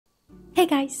Hey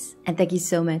guys, and thank you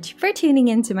so much for tuning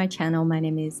into my channel. My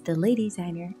name is The Lady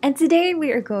Designer, and today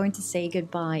we are going to say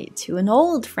goodbye to an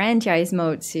old franchise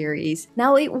mode series.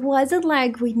 Now, it wasn't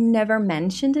like we never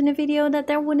mentioned in a video that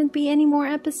there wouldn't be any more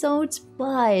episodes,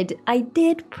 but I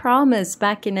did promise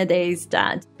back in the days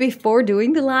that before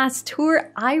doing the last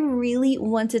tour, I really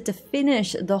wanted to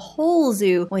finish the whole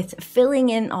zoo with filling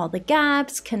in all the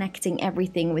gaps, connecting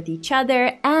everything with each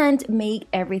other, and make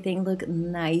everything look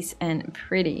nice and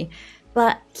pretty.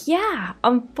 But yeah,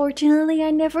 unfortunately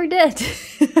I never did.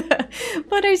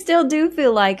 But I still do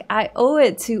feel like I owe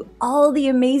it to all the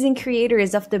amazing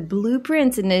creators of the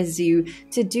blueprints in this zoo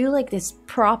to do like this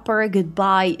proper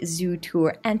goodbye zoo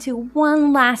tour, and to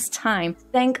one last time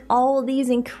thank all these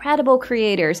incredible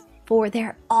creators for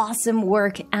their awesome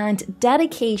work and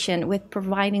dedication with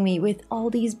providing me with all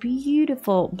these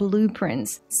beautiful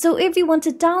blueprints. So if you want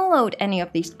to download any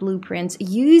of these blueprints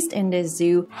used in this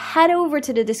zoo, head over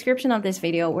to the description of this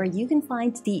video where you can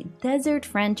find the Desert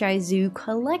Franchise Zoo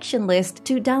collection list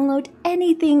to download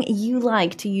anything you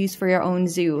like to use for your own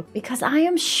zoo, because I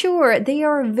am sure they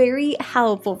are very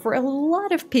helpful for a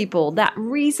lot of people that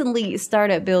recently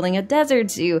started building a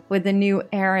desert zoo with the new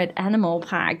arid animal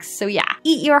packs. So yeah,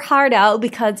 eat your heart out,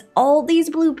 because all these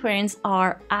blueprints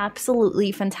are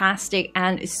absolutely fantastic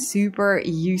and super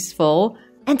useful.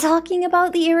 And talking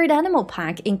about the Arid Animal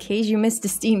Pack, in case you missed the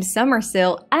Steam Summer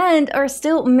Sale and are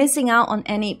still missing out on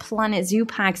any Planet Zoo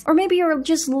packs, or maybe you're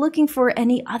just looking for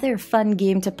any other fun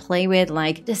game to play with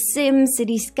like The Sims,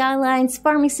 City Skylines,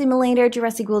 Farming Simulator,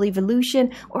 Jurassic World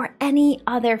Evolution, or any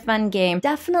other fun game,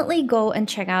 definitely go and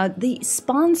check out the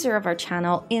sponsor of our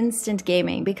channel, Instant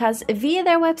Gaming, because via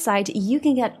their website you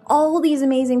can get all these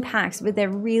amazing packs with a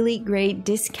really great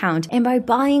discount. And by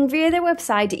buying via their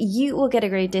website, you will get a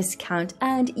great discount,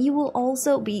 and you will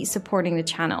also be supporting the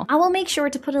channel. I will make sure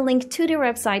to put a link to their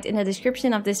website in the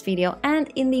description of this video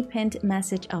and in the pinned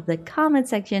message of the comment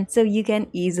section so you can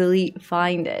easily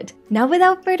find it. Now,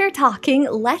 without further talking,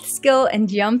 let's go and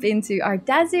jump into our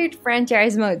Desert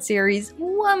Franchise Mode series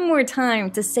one more time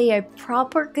to say a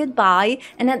proper goodbye.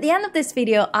 And at the end of this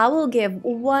video, I will give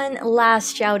one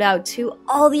last shout out to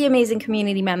all the amazing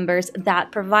community members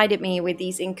that provided me with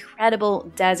these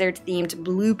incredible desert themed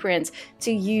blueprints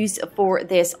to use for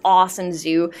this awesome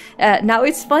zoo. Now,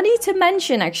 it's funny to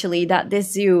mention actually that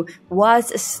this zoo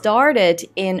was started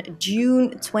in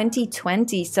June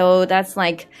 2020, so that's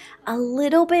like a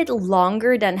little bit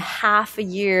longer than half a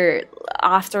year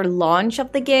after launch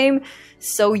of the game.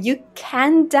 So you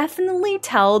can definitely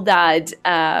tell that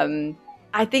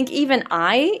I think even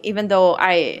though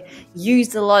I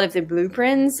used a lot of the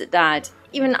blueprints, that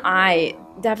even I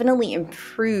definitely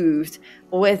improved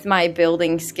with my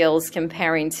building skills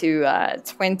comparing to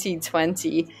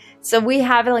 2020. So we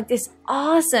have like this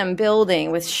awesome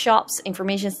building with shops,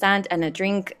 information stand, and a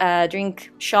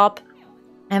drink shop.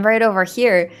 And right over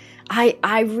here,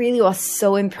 I really was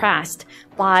so impressed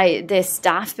by this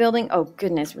staff building. Oh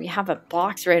goodness, we have a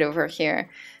box right over here.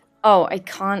 Oh, I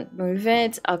can't move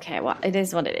it. Okay, well, it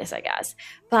is what it is, I guess.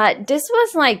 But this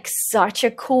was like such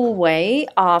a cool way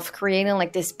of creating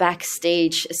like this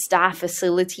backstage staff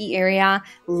facility area.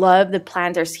 Love the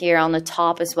planters here on the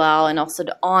top as well, and also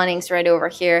the awnings right over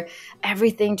here.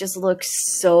 Everything just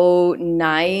looks so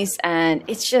nice, and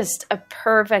it's just a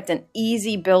perfect and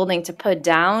easy building to put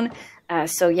down.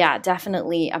 So yeah,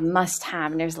 definitely a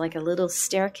must-have. And there's like a little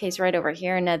staircase right over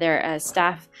here, another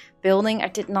staff building. I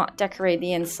did not decorate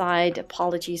the inside,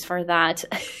 apologies for that.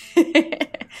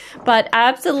 But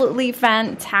absolutely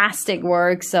fantastic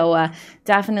work. So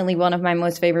definitely one of my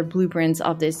most favorite blueprints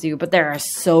of this zoo. But there are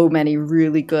so many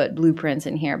really good blueprints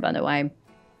in here, by the way.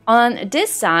 On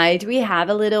this side, we have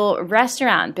a little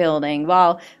restaurant building.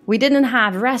 Well, we didn't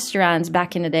have restaurants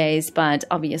back in the days, but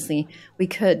obviously we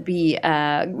could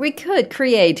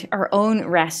create our own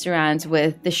restaurants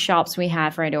with the shops we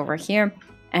have right over here.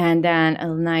 And then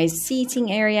a nice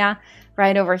seating area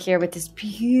right over here with this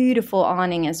beautiful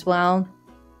awning as well.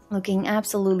 Looking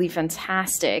absolutely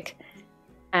fantastic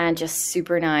and just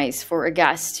super nice for a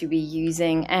guest to be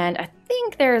using. And I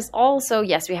think there's also,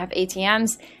 yes, we have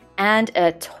ATMs and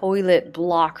a toilet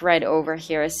block right over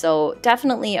here. So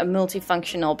definitely a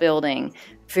multifunctional building.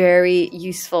 Very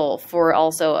useful for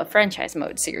also a franchise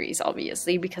mode series,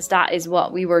 obviously, because that is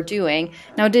what we were doing.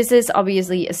 Now, this is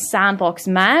obviously a sandbox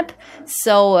map.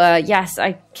 So yes,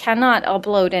 I cannot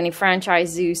upload any franchise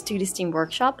zoos to the Steam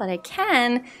Workshop, but I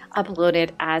can upload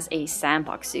it as a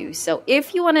sandbox zoo. So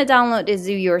if you want to download this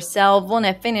zoo yourself, want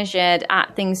to finish it,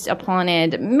 add things upon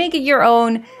it, make it your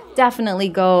own, definitely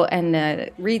go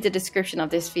and read the description of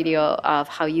this video of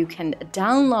how you can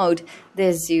download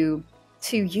this zoo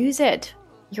to use it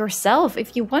yourself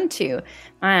if you want to.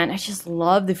 Man, I just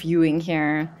love the viewing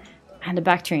here. And the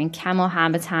Bactrian camel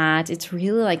habitat, it's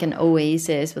really like an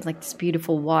oasis with like this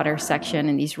beautiful water section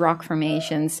and these rock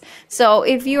formations. So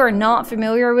if you are not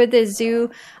familiar with this zoo,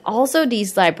 also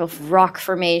these type of rock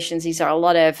formations, these are a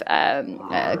lot of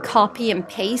copy and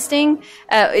pasting.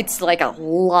 It's like a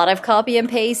lot of copy and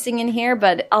pasting in here,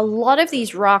 but a lot of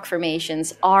these rock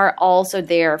formations are also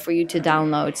there for you to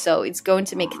download. So it's going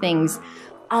to make things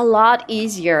a lot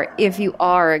easier if you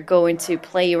are going to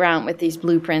play around with these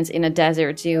blueprints in a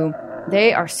desert zoo.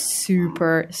 They are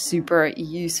super, super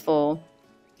useful.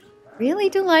 Really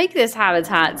do like this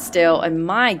habitat still, and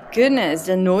my goodness,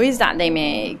 the noise that they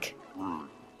make.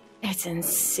 It's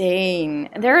insane.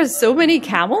 There are so many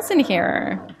camels in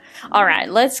here. All right,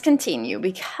 let's continue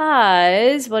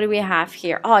because what do we have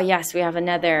here? Oh, yes, we have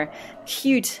another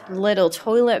cute little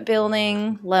toilet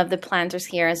building. Love the planters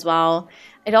here as well.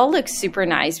 It all looks super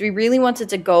nice. We really wanted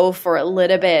to go for a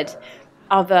little bit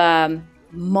of a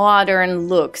modern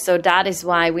look. So that is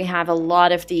why we have a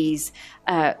lot of these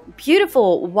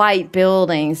beautiful white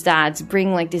buildings that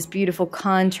bring like this beautiful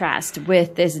contrast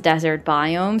with this desert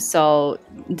biome. So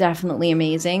definitely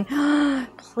amazing.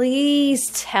 Please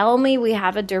tell me we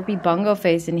have a derpy bungo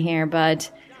face in here, but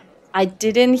I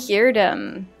didn't hear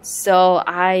them. So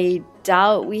I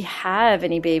doubt we have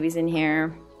any babies in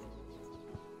here.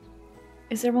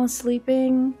 Is everyone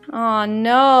sleeping? Oh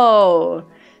no.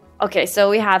 Okay, so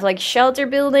we have like shelter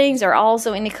buildings are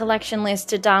also in the collection list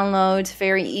to download.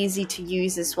 Very easy to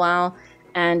use as well.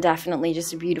 And definitely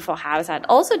just a beautiful habitat.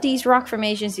 Also, these rock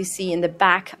formations you see in the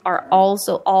back are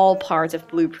also all part of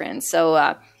blueprints.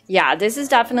 So yeah, this is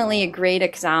definitely a great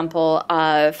example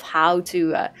of how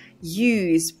to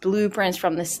use blueprints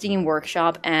from the Steam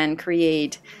Workshop and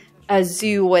create a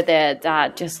zoo with it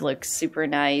that just looks super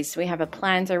nice. We have a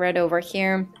planter right over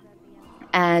here.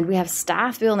 And we have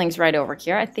staff buildings right over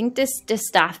here. I think this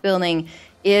staff building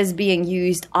is being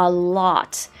used a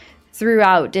lot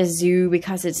throughout the zoo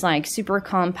because it's like super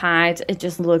compact. It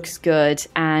just looks good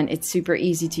and it's super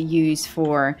easy to use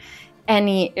for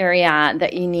any area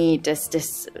that you need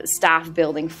this staff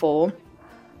building for.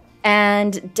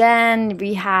 And then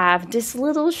we have this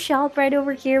little shop right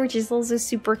over here, which is also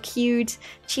super cute.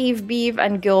 Chief Beef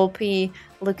and Gulpy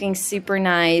looking super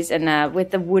nice. And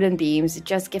with the wooden beams, it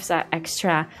just gives that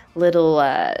extra little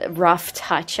rough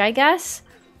touch, I guess.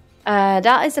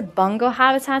 That is a bungo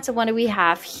habitat. So what do we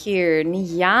have here?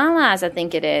 Nyalas, I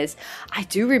think it is. I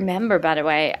do remember, by the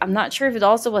way. I'm not sure if it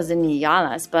also was the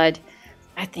Nyalas, but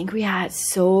I think we had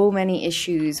so many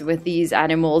issues with these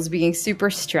animals being super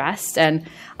stressed, and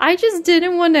I just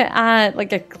didn't want to add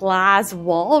like a glass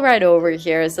wall right over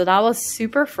here, so that was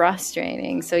super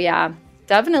frustrating. So yeah,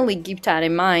 definitely keep that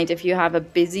in mind if you have a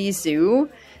busy zoo.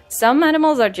 Some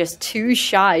animals are just too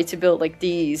shy to build like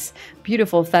these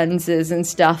beautiful fences and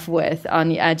stuff with on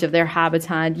the edge of their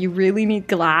habitat. You really need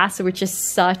glass, which is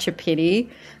such a pity.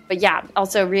 But yeah,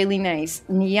 also really nice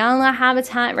Nyala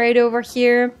habitat right over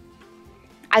here.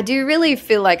 I do really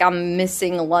feel like I'm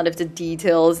missing a lot of the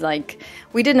details. Like,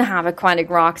 we didn't have aquatic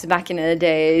rocks back in the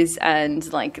days,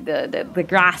 and like the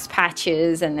grass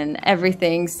patches and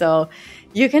everything. So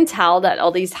you can tell that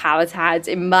all these habitats,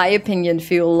 in my opinion,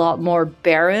 feel a lot more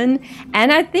barren.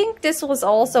 And I think this was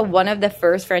also one of the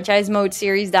first franchise mode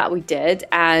series that we did,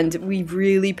 and we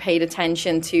really paid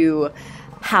attention to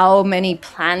how many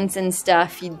plants and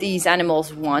stuff these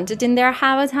animals wanted in their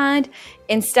habitat.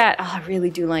 Instead, oh, I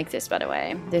really do like this, by the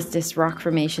way. There's this rock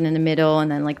formation in the middle, and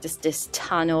then like this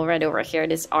tunnel right over here,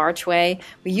 this archway.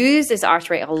 We use this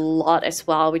archway a lot as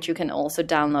well, which you can also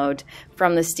download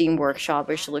from the Steam Workshop,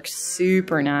 which looks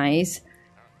super nice.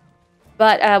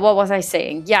 But what was I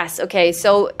saying? Yes, okay,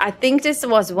 so I think this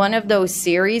was one of those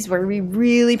series where we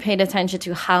really paid attention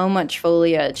to how much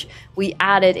foliage we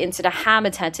added into the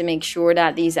habitat to make sure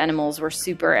that these animals were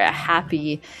super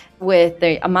happy with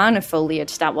the amount of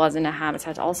foliage that was in the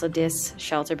habitat. Also, this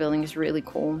shelter building is really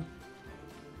cool.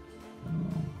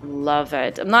 Love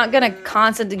it. I'm not gonna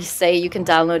constantly say you can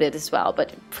download it as well,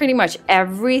 but pretty much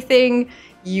everything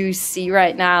you see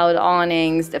right now, the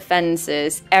awnings, the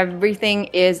fences, everything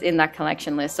is in that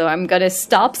collection list. So I'm gonna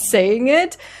stop saying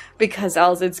it because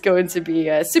else it's going to be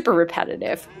super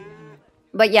repetitive.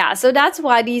 But yeah, so that's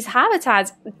why these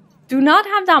habitats do not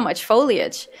have that much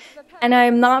foliage. And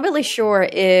I'm not really sure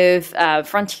if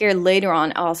Frontier later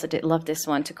on, I also did love this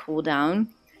one to cool down.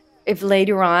 If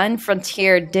later on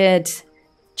Frontier did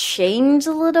change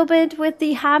a little bit with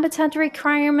the habitat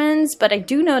requirements, but I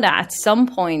do know that at some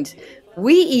point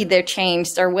we either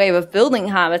changed our way of building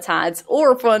habitats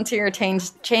or Frontier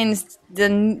changed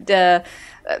the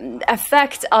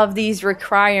effect of these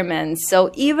requirements.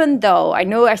 So even though I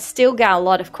know I still got a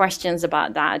lot of questions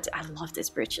about that, I love this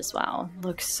bridge as well.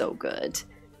 Looks so good.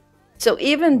 So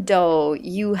even though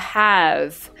you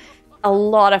have a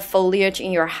lot of foliage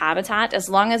in your habitat, as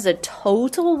long as the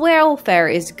total welfare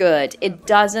is good, it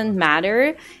doesn't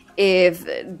matter if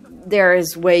there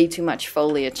is way too much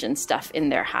foliage and stuff in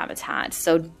their habitat.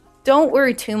 So don't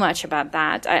worry too much about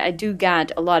that. I do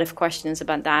get a lot of questions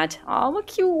about that. Oh, what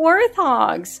cute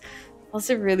warthogs.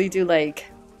 Also really do like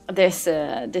this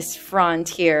this front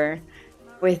here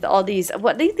with all these,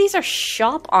 what these are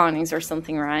shop awnings or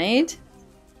something, right?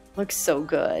 Looks so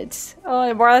good. Oh,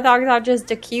 the warthogs are just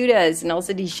the cutest. And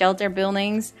also these shelter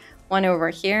buildings. One over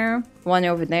here, one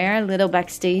over there. Little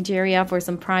backstage area for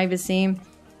some privacy.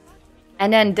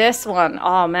 And then this one,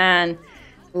 oh man,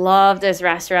 love this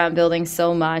restaurant building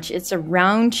so much. It's a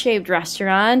round-shaped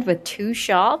restaurant with 2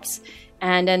 shops.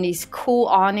 And then these cool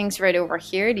awnings right over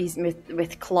here, these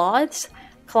with cloth.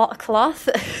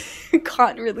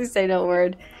 Can't really say that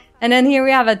word. And then here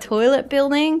we have a toilet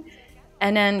building.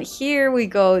 And then here we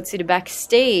go to the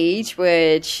backstage,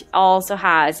 which also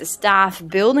has a staff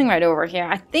building right over here.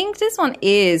 I think this one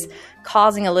is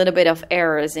causing a little bit of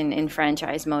errors in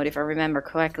franchise mode, if I remember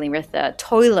correctly, with the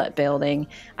toilet building.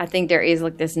 I think there is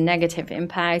like this negative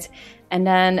impact. And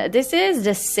then this is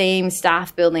the same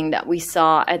staff building that we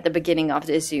saw at the beginning of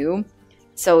the zoo.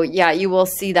 So yeah, you will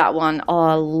see that one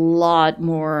a lot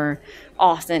more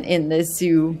often in the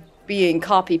zoo, being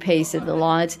copy pasted a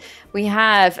lot. We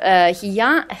have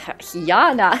hyena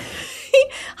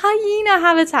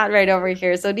habitat right over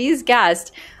here. So these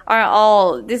guests are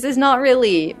all, this is not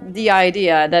really the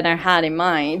idea that I had in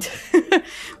mind.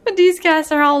 But these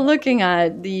guests are all looking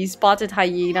at the spotted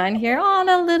hyena in here. Oh,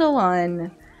 that little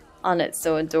one. Oh, that's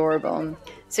so adorable.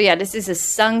 So yeah, this is a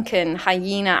sunken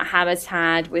hyena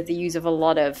habitat with the use of a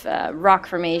lot of rock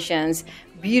formations.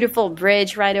 Beautiful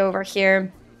bridge right over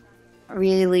here.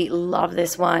 Really love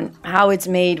this one. How it's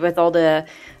made with all the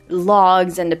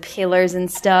logs and the pillars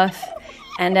and stuff.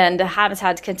 And then the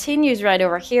habitat continues right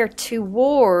over here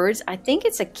towards, I think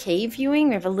it's a cave viewing.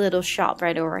 We have a little shop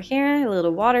right over here, a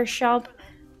little water shop.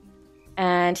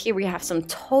 And here we have some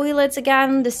toilets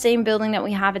again, the same building that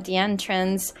we have at the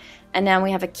entrance. And then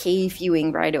we have a cave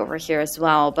viewing right over here as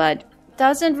well. But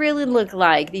doesn't really look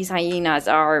like these hyenas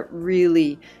are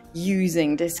really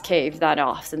using this cave that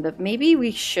often. But maybe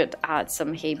we should add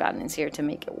some hay bindings here to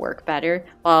make it work better.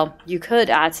 Well, you could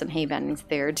add some hay bindings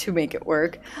there to make it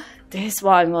work. This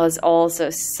one was also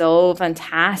so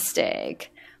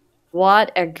fantastic.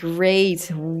 What a great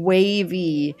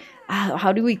wavy,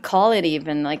 how do we call it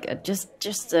even? Like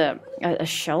just a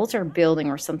shelter building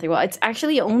or something. Well, it's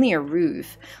actually only a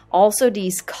roof. Also,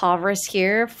 these covers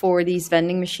here for these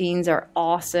vending machines are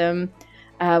awesome.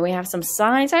 We have some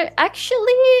signs. I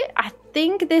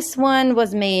think this one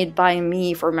was made by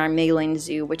me for my mailing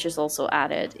zoo, which is also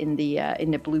added in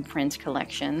the blueprint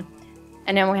collection.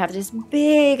 And then we have this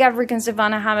big African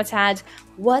savanna habitat.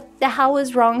 What the hell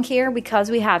is wrong here?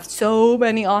 Because we have so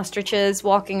many ostriches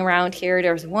walking around here.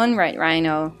 There's one right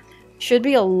rhino. Should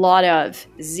be a lot of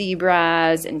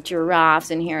zebras and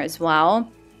giraffes in here as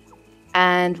well.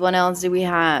 And what else do we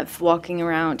have walking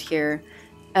around here?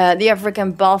 The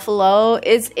African buffalo.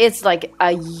 It's like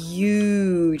a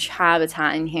huge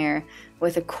habitat in here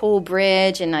with a cool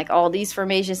bridge and like all these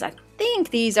formations. I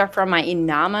think these are from my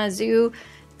Inama zoo.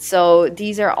 So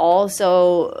these are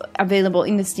also available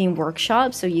in the Steam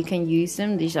Workshop, so you can use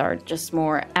them. These are just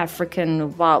more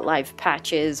African wildlife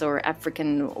patches or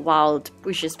African wild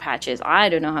bushes patches. I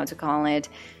don't know how to call it.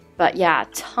 But yeah,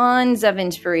 tons of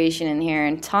inspiration in here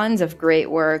and tons of great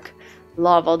work.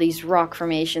 Love all these rock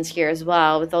formations here as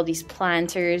well with all these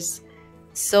planters.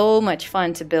 So much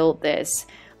fun to build this.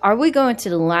 Are we going to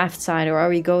the left side or are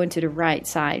we going to the right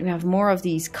side? We have more of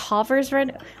these covers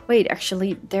right. Wait,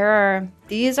 actually,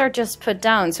 these are just put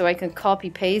down so I can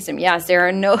copy paste them. Yes, there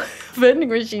are no vending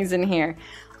machines in here.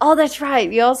 Oh, that's right.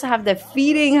 We also have the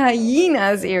feeding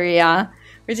hyenas area,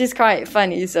 which is quite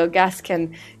funny. So guests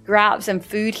can grab some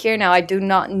food here. Now, I do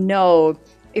not know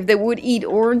if they would eat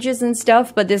oranges and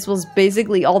stuff, but this was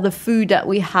basically all the food that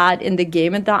we had in the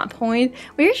game at that point.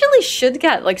 We actually should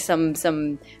get like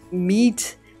some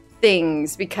meat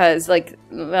things because like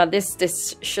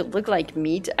this should look like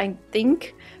meat, I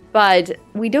think, but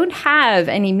we don't have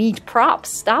any meat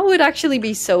props. That would actually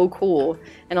be so cool.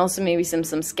 And also maybe some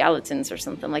skeletons or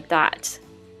something like that.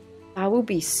 That would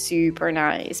be super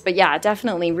nice. But yeah,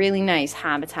 definitely really nice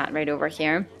habitat right over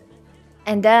here.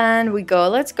 And then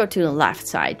let's go to the left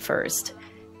side first.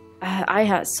 I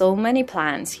had so many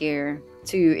plans here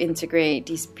to integrate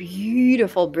these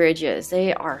beautiful bridges.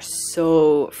 They are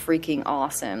so freaking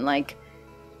awesome. Like,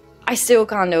 I still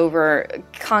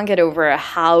can't get over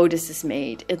how this is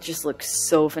made. It just looks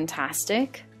so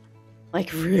fantastic.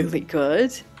 Like, really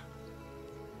good.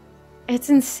 It's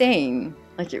insane.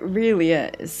 Like, it really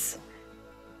is.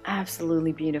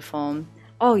 Absolutely beautiful.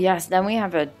 Oh yes, then we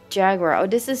have a jaguar. Oh,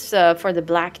 this is for the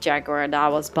black jaguar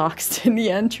that was boxed in the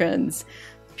entrance.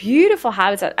 Beautiful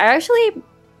habitat.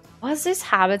 Was this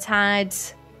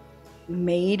habitat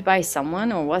made by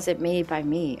someone or was it made by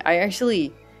me? I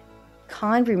actually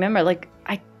can't remember. Like,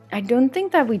 I don't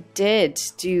think that we did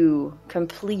do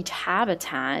complete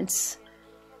habitats.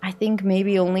 I think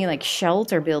maybe only like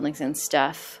shelter buildings and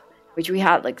stuff, which we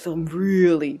had like some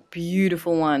really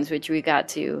beautiful ones, which we got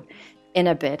to in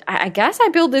a bit. I guess I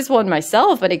built this one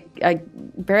myself, but I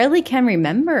barely can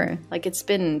remember. Like, it's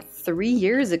been 3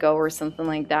 years ago or something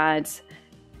like that.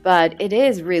 But it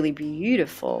is really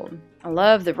beautiful. I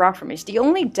love the rock formation. The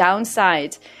only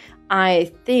downside,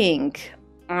 I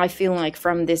feel like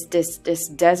from this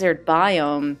desert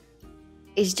biome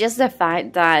is just the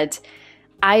fact that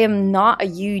I am not a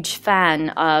huge fan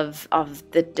of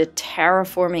the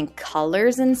terraforming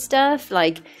colors and stuff.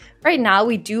 Like, right now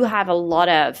we do have a lot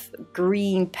of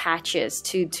green patches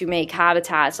to make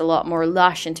habitats a lot more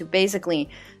lush and to basically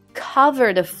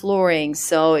cover the flooring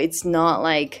so it's not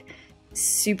like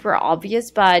super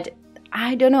obvious, but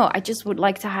I don't know, I just would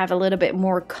like to have a little bit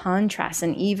more contrast,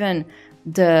 and even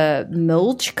the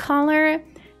mulch color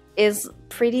is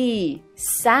pretty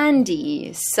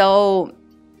sandy. So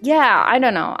yeah, I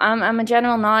don't know, I'm in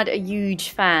general not a huge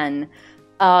fan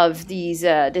of these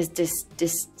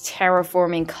this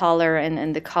terraforming color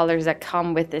and the colors that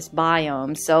come with this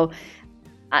biome. So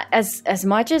as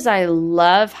much as I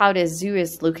love how this zoo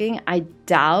is looking, I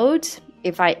doubt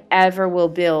if I ever will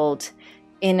build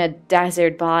in a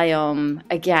desert biome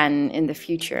again in the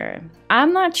future.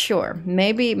 I'm not sure.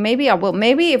 Maybe I will.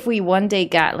 Maybe if we one day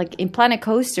get, like in Planet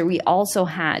Coaster, we also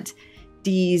had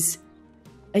these,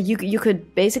 you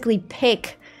could basically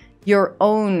pick your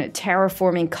own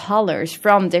terraforming colors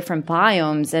from different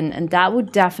biomes, and that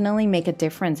would definitely make a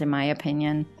difference in my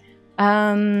opinion.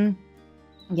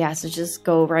 Yeah, so just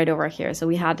go right over here. So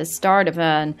we had the start of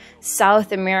a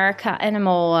South America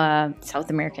area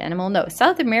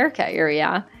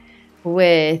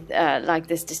with like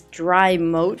this dry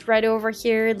moat right over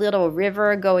here, little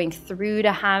river going through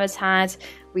the habitat.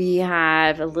 We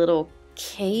have a little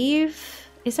cave.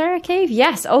 Is there a cave?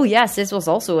 Yes. Oh yes, this was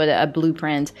also a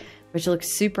blueprint, which looks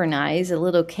super nice. A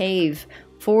little cave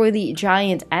for the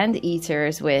giant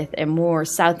anteaters with a more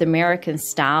South American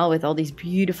style with all these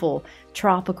beautiful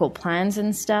tropical plants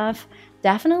and stuff.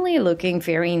 Definitely looking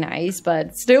very nice,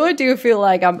 but still I do feel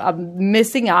like I'm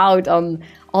missing out on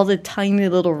all the tiny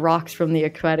little rocks from the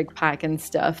aquatic pack and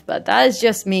stuff, but that is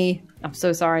just me. I'm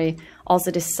so sorry. Also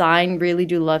the sign, really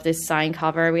do love this sign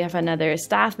cover. We have another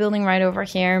staff building right over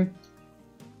here.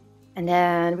 And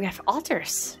then we have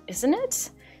otters, isn't it?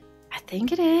 I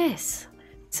think it is.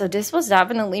 So this was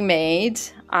definitely made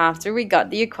after we got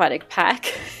the aquatic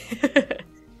pack.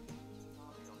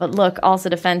 But look, also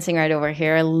the fencing right over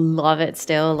here. I love it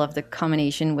still. Love the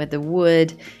combination with the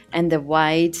wood and the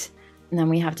white. And then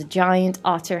we have the giant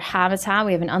otter habitat.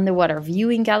 We have an underwater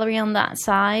viewing gallery on that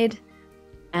side.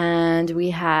 And we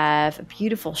have a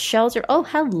beautiful shelter. Oh,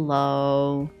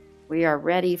 hello. We are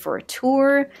ready for a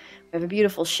tour. We have a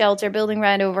beautiful shelter building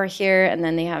right over here. And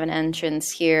then they have an entrance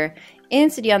here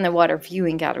into the underwater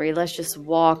viewing gallery. Let's just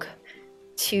walk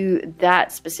to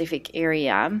that specific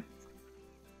area.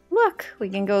 Look, we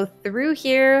can go through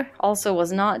here. Also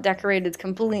was not decorated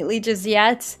completely just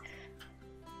yet.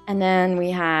 And then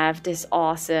we have this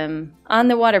awesome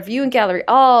underwater viewing gallery.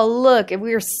 Oh, look,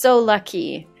 we are so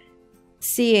lucky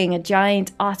seeing a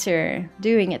giant otter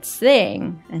doing its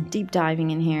thing and deep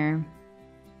diving in here.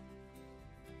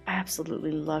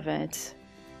 Absolutely love it.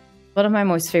 One of my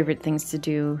most favorite things to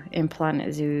do in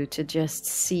Planet Zoo, to just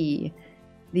see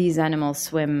these animals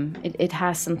swim. It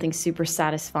has something super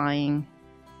satisfying.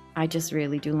 I just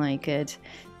really do like it.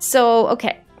 So,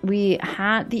 okay, we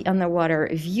had the underwater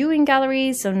viewing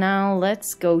gallery. So now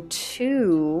let's go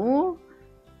to...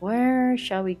 Where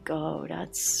shall we go?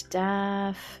 That's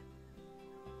staff.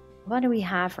 What do we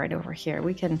have right over here?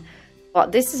 We can... Well,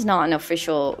 this is not an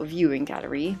official viewing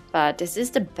gallery, but this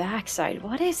is the backside.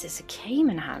 What is this? A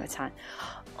caiman habitat?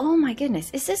 Oh my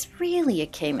goodness, is this really a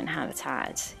caiman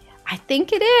habitat? I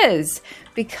think it is,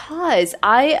 because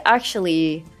I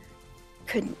actually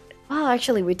could... Well,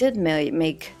 actually, we did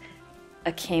make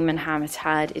a caiman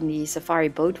habitat in the safari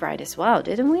boat ride as well,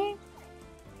 didn't we?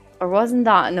 Or wasn't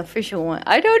that an official one?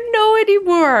 I don't know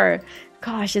anymore.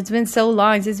 Gosh, it's been so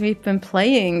long since we've been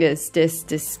playing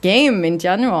this game in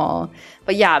general.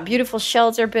 But yeah, beautiful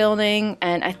shelter building.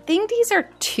 And I think these are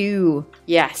two,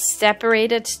 yes,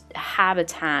 separated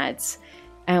habitats.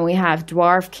 And we have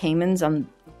dwarf caimans on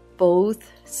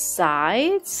both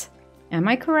sides. Am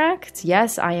I correct?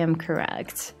 Yes, I am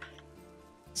correct.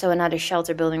 So another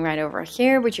shelter building right over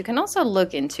here, which you can also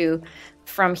look into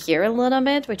from here a little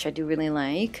bit, which I do really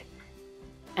like.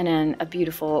 And then a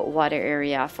beautiful water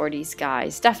area for these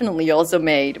guys. Definitely also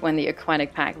made when the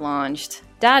aquatic pack launched.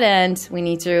 That end, we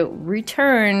need to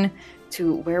return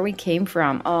to where we came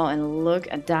from. Oh, and look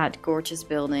at that gorgeous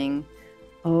building.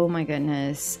 Oh my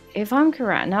goodness. If I'm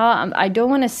correct, now I don't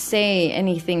want to say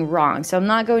anything wrong, so I'm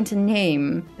not going to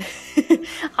name.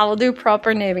 I will do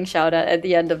proper naming shout out at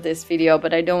the end of this video,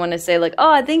 but I don't want to say like,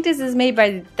 oh, I think this is made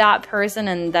by that person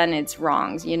and then it's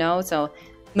wrong, you know? So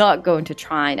not going to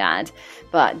try that.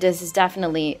 But this is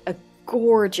definitely a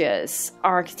gorgeous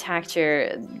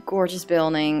architecture, gorgeous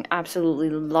building. Absolutely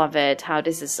love it, how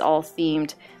this is all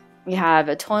themed. We have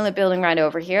a toilet building right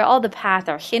over here. All the paths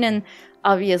are hidden,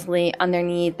 obviously,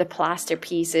 underneath the plaster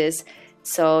pieces.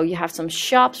 So you have some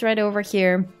shops right over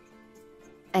here.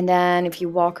 And then if you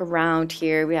walk around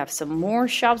here, we have some more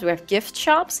shops. We have gift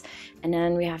shops. And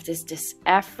then we have this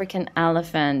African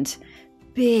elephant.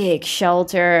 Big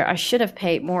shelter. I should have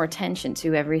paid more attention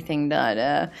to everything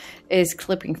that is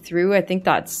clipping through. I think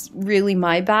that's really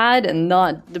my bad and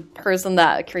not the person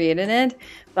that created it.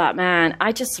 But man,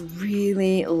 I just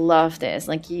really love this.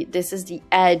 Like, this is the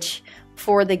edge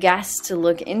for the guests to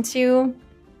look into.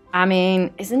 I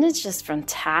mean, isn't it just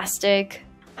fantastic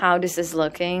how this is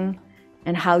looking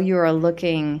and how you are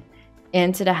looking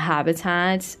into the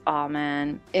habitat? Oh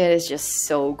man, it is just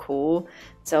so cool.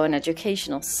 So an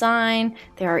educational sign.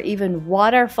 There are even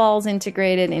waterfalls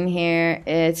integrated in here.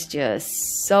 It's just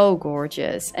so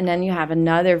gorgeous. And then you have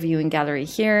another viewing gallery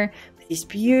here with these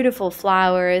beautiful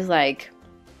flowers. Like,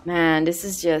 man, this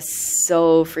is just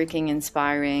so freaking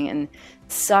inspiring and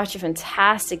such a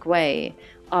fantastic way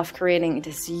of creating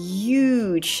this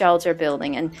huge shelter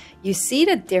building. And you see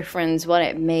the difference, what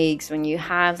it makes when you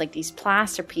have like these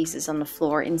plaster pieces on the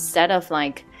floor instead of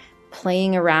like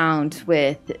playing around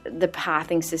with the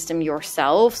pathing system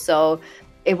yourself. So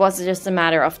it wasn't just a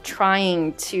matter of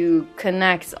trying to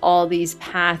connect all these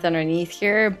paths underneath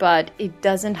here, but it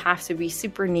doesn't have to be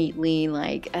super neatly,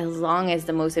 like as long as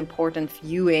the most important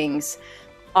viewings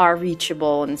are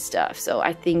reachable and stuff. So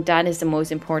I think that is the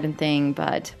most important thing.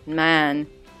 But man,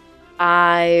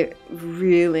 I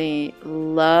really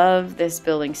love this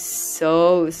building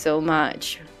so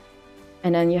much.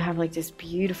 And then you have like this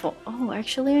beautiful, oh,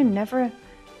 actually I never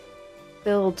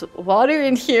filled water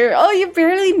in here. Oh, you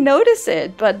barely notice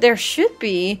it, but there should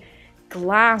be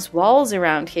glass walls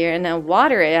around here and then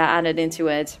water added into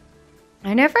it.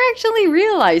 I never actually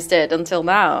realized it until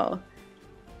now.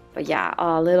 But yeah,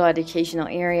 a little educational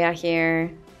area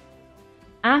here.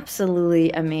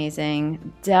 Absolutely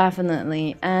amazing.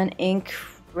 Definitely an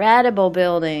incredible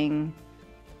building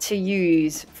to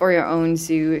use for your own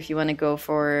zoo if you want to go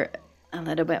for a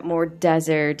little bit more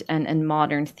desert and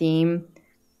modern theme.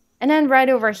 And then right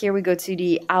over here we go to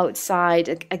the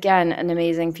outside. Again, an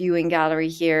amazing viewing gallery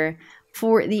here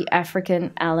for the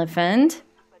African elephant.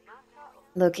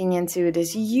 Looking into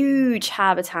this huge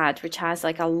habitat, which has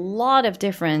like a lot of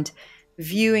different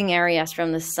viewing areas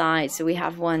from the side. So we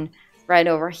have one right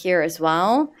over here as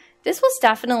well. This was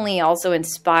definitely also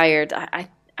inspired.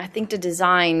 I think the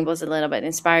design was a little bit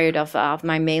inspired of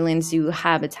my Malin Zoo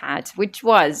habitat, which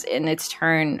was in its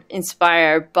turn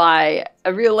inspired by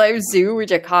a real life zoo,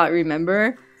 which I can't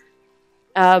remember.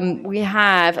 We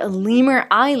have a lemur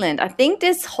island. I think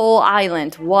this whole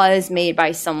island was made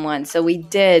by someone. So we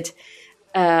did,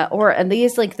 or at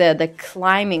least like the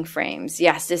climbing frames.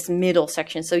 Yes, this middle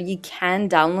section. So you can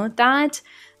download that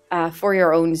for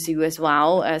your own zoo as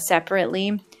well,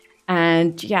 separately.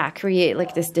 And yeah, create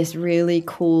like this really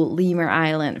cool lemur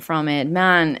island from it.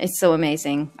 Man, it's so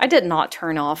amazing. I did not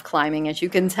turn off climbing, as you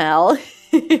can tell.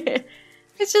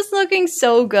 It's just looking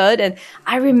so good. And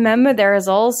I remember there is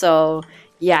also,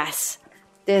 yes,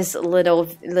 this little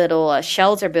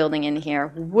shelter building in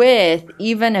here with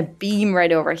even a beam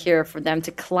right over here for them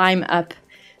to climb up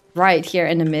right here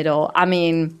in the middle. I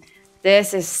mean,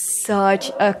 this is such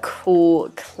a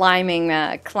cool climbing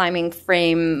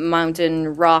frame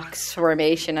mountain rocks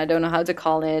formation. I don't know how to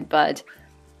call it, but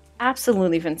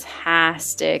absolutely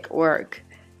fantastic work.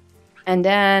 And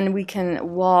then we can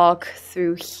walk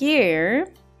through here.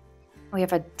 We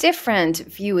have a different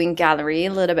viewing gallery,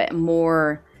 a little bit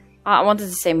more, I wanted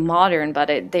to say modern,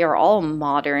 but they are all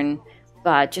modern.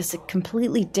 but just a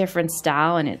completely different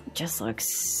style, and it just looks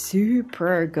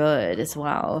super good as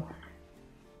well.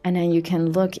 And then you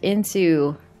can look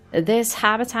into this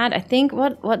habitat. I think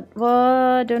don't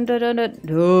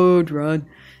run.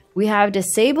 We have the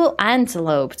sable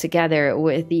antelope together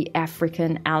with the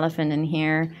African elephant in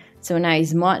here. So a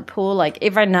nice mud pool. Like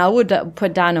if I now would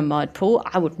put down a mud pool,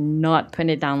 I would not put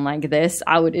it down like this.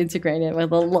 I would integrate it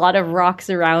with a lot of rocks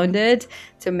around it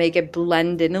to make it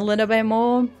blend in a little bit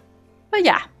more. But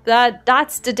yeah,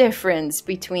 that's the difference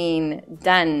between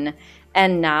then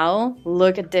and now.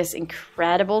 Look at this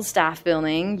incredible staff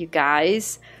building, you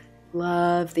guys.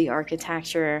 Love the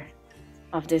architecture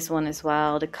of this one as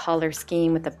well. The color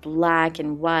scheme with the black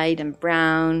and white and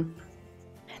brown.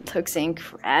 It looks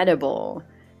incredible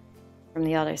from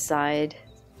the other side.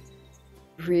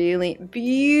 Really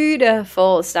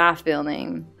beautiful staff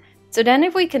building. So then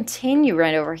if we continue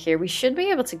right over here, we should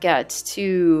be able to get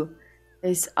to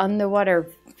this underwater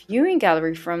viewing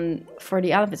gallery for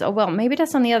the elephants. Oh, well, maybe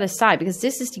that's on the other side, because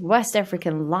this is the West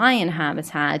African lion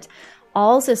habitat,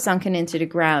 also sunken into the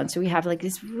ground. So we have like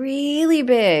this really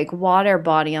big water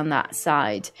body on that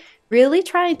side, really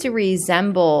trying to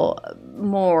resemble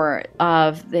more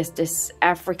of this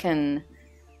African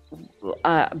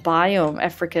biome,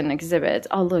 African exhibit.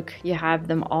 Oh, look, you have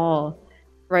them all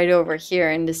right over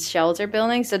here in this shelter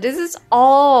building. So this is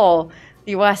all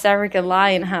the West African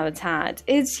lion habitat.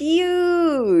 It's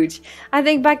huge. I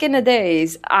think back in the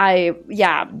days,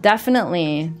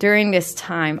 definitely during this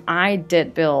time, I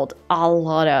did build a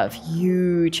lot of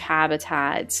huge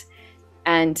habitats.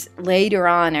 And later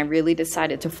on, I really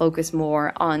decided to focus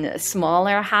more on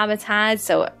smaller habitats,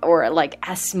 or like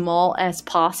as small as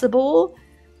possible.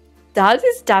 That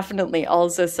is definitely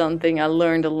also something I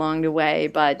learned along the way,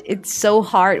 but it's so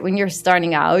hard when you're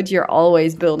starting out. You're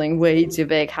always building way too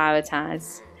big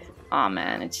habitats. Oh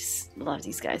man, I just love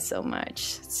these guys so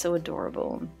much. It's so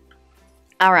adorable.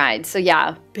 All right, so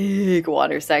yeah, big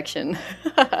water section.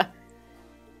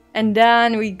 And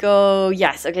then we go,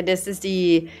 yes, okay, this is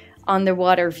the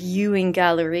underwater viewing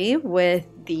gallery with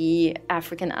the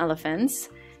African elephants.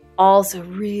 Also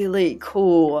really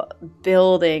cool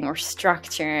building or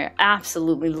structure.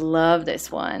 Absolutely love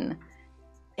this one.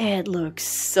 It looks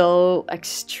so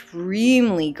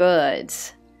extremely good.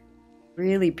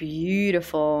 Really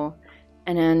beautiful.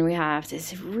 And then we have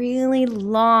this really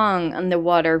long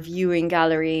underwater viewing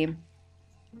gallery.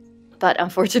 But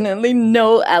unfortunately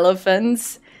no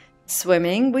elephants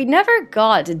swimming. We never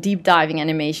got deep diving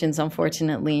animations,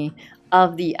 unfortunately,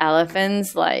 of the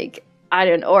elephants. Like, I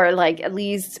don't know, or like at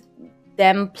least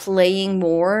them playing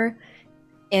more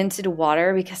into the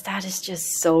water, because that is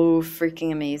just so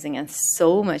freaking amazing and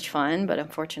so much fun. But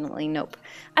unfortunately, nope.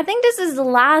 I think this is the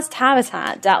last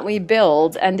habitat that we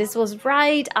built, and this was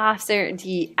right after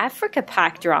the Africa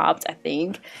pack dropped, I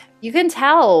think. You can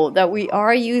tell that we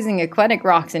are using aquatic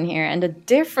rocks in here, and the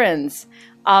difference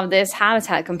of this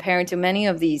habitat compared to many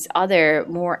of these other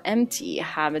more empty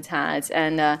habitats,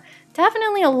 and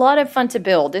definitely a lot of fun to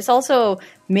build. This also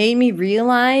made me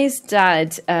realize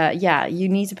that, yeah, you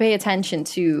need to pay attention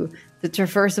to the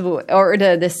traversable, or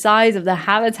the size of the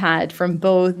habitat from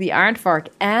both the aardvark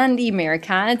and the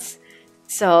meerkats.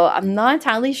 So I'm not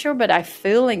entirely sure, but I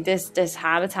feel like this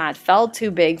habitat felt too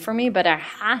big for me, but I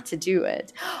had to do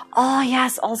it. Oh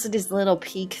yes, also this little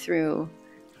peek through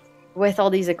with all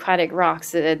these aquatic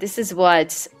rocks. This is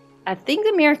what I think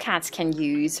the meerkats can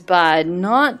use, but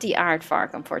not the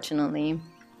aardvark, unfortunately.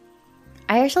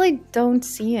 I actually don't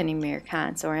see any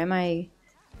meerkats, or am I?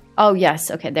 Oh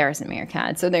yes, okay, there's a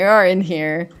meerkat, so they are in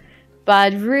here.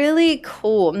 But really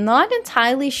cool. I'm not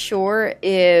entirely sure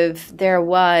if there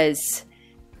was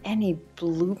any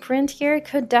blueprint here. It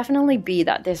could definitely be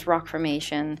that this rock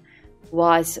formation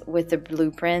was with the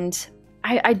blueprint.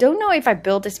 I don't know if I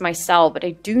built this myself, but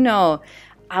I do know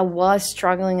I was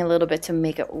struggling a little bit to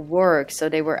make it work, so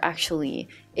they were actually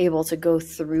able to go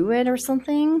through it or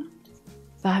something.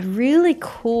 But really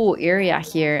cool area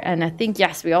here. And I think,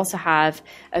 yes, we also have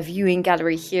a viewing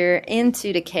gallery here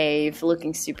into the cave,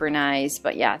 looking super nice.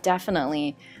 But yeah,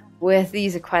 definitely with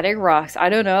these aquatic rocks, I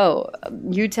don't know,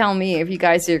 you tell me if you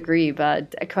guys agree,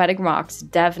 but aquatic rocks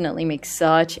definitely make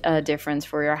such a difference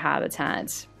for your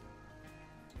habitats.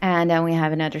 And then we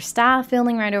have another staff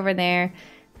building right over there.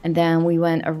 And then we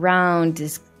went around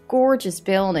this gorgeous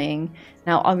building.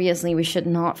 Now, obviously, we should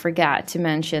not forget to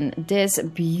mention this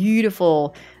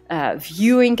beautiful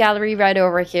viewing gallery right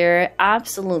over here.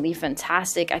 Absolutely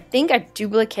fantastic. I think I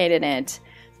duplicated it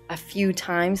a few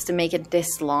times to make it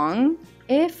this long,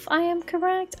 if I am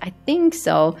correct. I think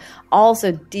so.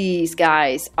 Also, these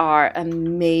guys are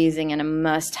amazing and a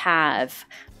must-have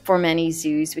for many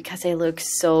zoos because they look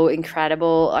so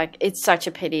incredible. Like, it's such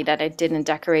a pity that I didn't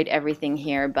decorate everything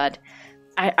here, but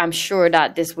I'm sure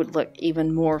that this would look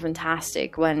even more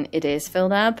fantastic when it is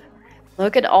filled up.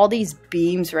 Look at all these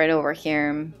beams right over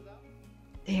here.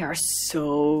 They are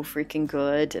so freaking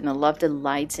good, and I love the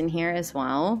lights in here as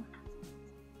well.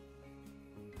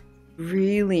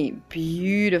 Really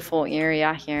beautiful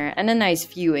area here, and a nice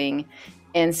viewing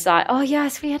inside. Oh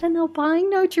yes, we had an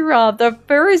albino giraffe, the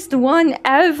first one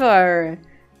ever.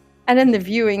 And then the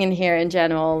viewing in here in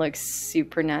general looks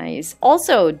super nice.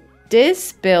 Also,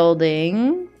 this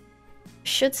building,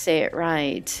 should say it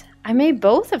right, I made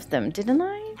both of them, didn't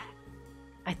I?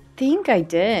 I think I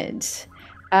did,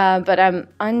 but I'm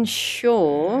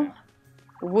unsure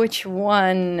which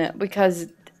one, because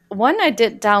one I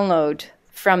did download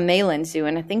from Mayland Zoo,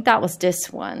 and I think that was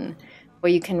this one,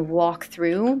 where you can walk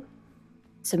through.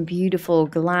 Some beautiful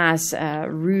glass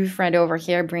roof right over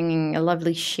here, bringing a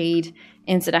lovely shade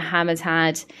into the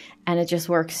habitat, and it just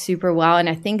works super well. And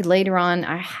I think later on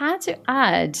I had to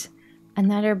add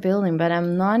another building, but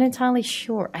I'm not entirely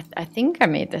sure. I think I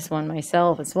made this one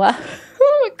myself as well.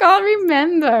 I can't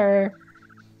remember.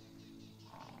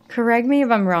 Correct me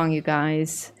if I'm wrong, you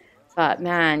guys. But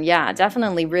man, yeah,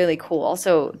 definitely really cool.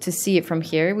 Also, to see it from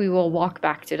here, we will walk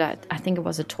back to that. I think it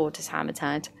was a tortoise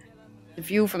habitat. The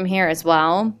view from here as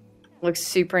well looks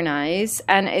super nice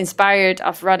and inspired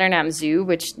of Rotterdam Zoo,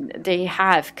 which they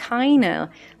have kind of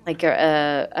like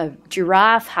a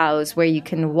giraffe house where you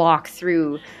can walk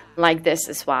through like this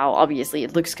as well. Obviously,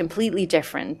 it looks completely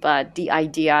different, but the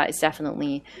idea is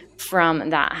definitely from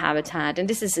that habitat. And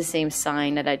this is the same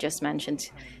sign that I just mentioned.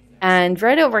 And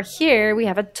right over here, we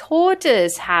have a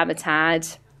tortoise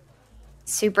habitat.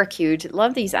 Super cute.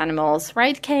 Love these animals.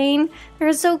 Right, Kane?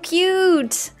 They're so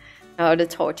cute. Oh, the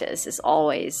tortoise is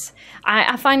always...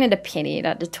 I find it a pity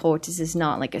that the tortoise is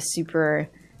not like a super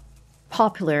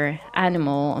popular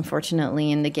animal,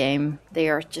 unfortunately, in the game. They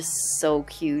are just so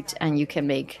cute, and you can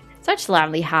make such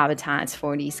lovely habitats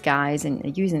for these guys.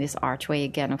 And using this archway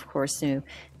again, of course, to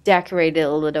decorate it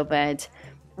a little bit.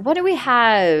 What do we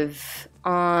have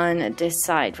on this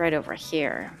side right over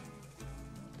here?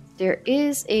 There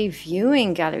is a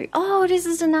viewing gallery. Oh, this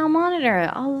is the Now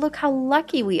Monitor. Oh, look how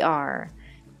lucky we are.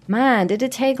 Man, did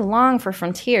it take long for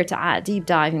Frontier to add deep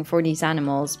diving for these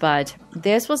animals, but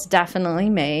this was definitely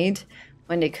made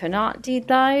when they could not deep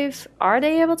dive. Are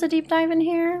they able to deep dive in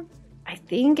here? I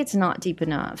think it's not deep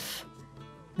enough.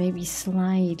 Maybe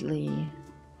slightly.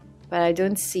 But I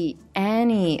don't see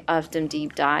any of them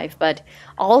deep dive. But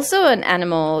also an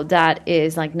animal that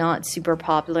is like not super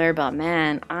popular, but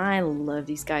man, I love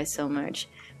these guys so much.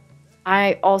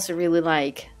 I also really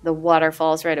like the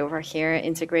waterfalls right over here,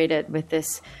 integrated with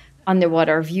this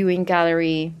underwater viewing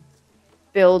gallery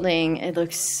building. It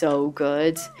looks so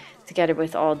good together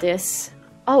with all this.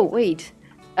 Oh, wait.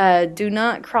 Do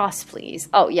not cross, please.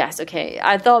 Oh, yes, okay.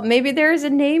 I thought maybe there's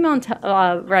a name on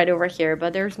right over here,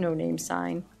 but there's no name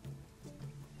sign.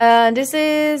 This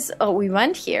is... Oh, we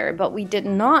went here, but we did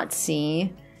not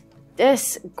see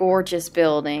this gorgeous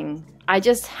building. I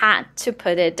just had to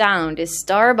put it down. This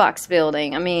Starbucks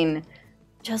building. I mean,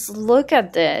 just look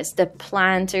at this. The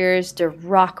planters, the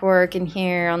rockwork in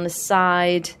here on the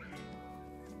side.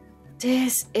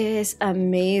 This is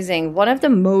amazing. One of the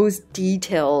most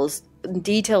detailed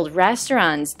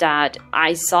restaurants that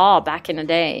I saw back in the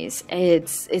days.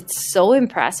 It's so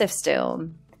impressive still.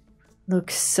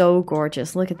 Looks so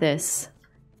gorgeous. Look at this.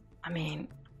 I mean,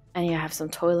 and you have some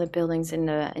toilet buildings in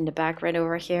the back right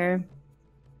over here.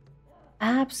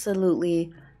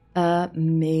 Absolutely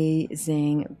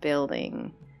amazing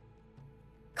building.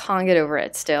 Can't get over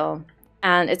it still.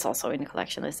 And it's also in the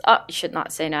collection list. Oh, you should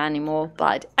not say that anymore,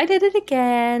 but I did it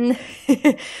again.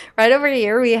 Right over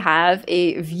here we have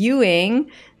a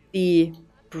viewing, the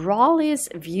Brawley's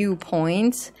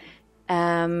Viewpoint.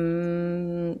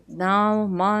 Now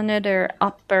Monitor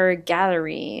Upper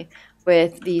Gallery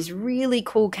with these really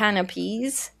cool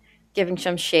canopies giving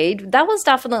some shade. That was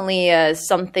definitely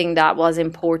something that was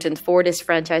important for this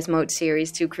franchise mode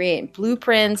series, to create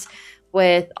blueprints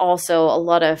with also a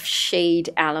lot of shade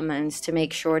elements to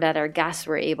make sure that our guests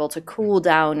were able to cool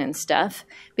down and stuff,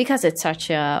 because it's such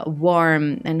a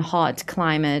warm and hot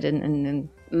climate and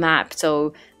map.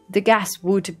 So the guests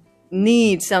would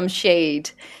need some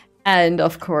shade. And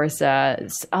of course, a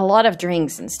lot of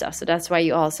drinks and stuff. So that's why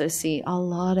you also see a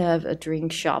lot of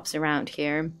drink shops around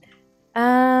here.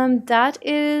 That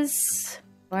is...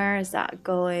 Where is that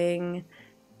going?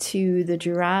 To the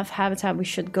giraffe habitat. We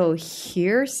should go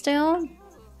here still.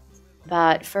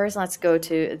 But first, let's go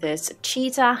to this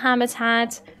cheetah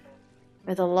habitat.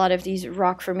 with a lot of these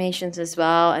rock formations as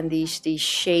well, and these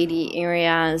shady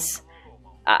areas.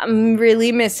 I'm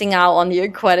really missing out on the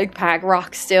aquatic pack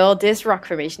rock still. This rock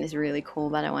formation is really cool,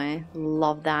 by the way.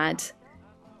 Love that.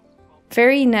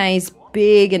 Very nice,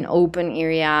 big and open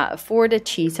area for the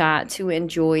cheetah to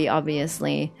enjoy,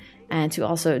 obviously, and to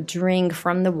also drink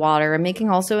from the water.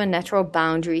 Making also a natural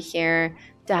boundary here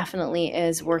definitely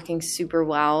is working super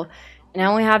well.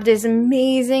 Now we have this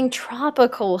amazing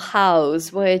tropical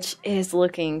house, which is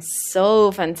looking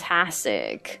so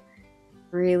fantastic.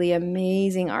 Really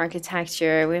amazing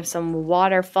architecture. We have some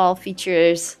waterfall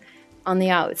features on the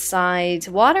outside.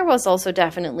 Water was also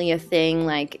definitely a thing.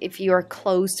 Like if you are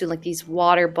close to like these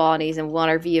water bodies and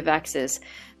water VFXs,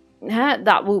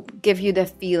 that will give you the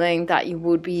feeling that you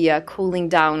would be cooling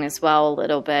down as well a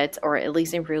little bit, or at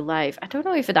least in real life. I don't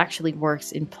know if it actually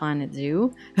works in Planet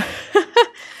Zoo,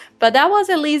 but that was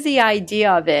at least the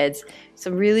idea of it.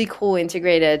 Some really cool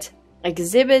integrated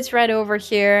exhibits right over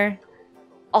here.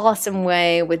 Awesome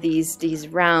way with these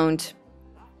round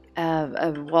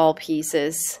wall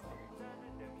pieces.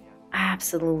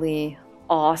 Absolutely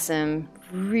awesome.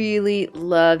 Really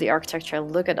love the architecture.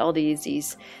 Look at all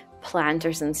these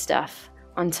planters and stuff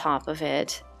on top of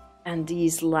it, and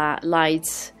these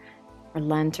lights or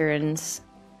lanterns.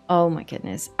 Oh my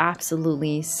goodness,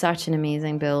 absolutely such an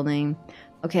amazing building.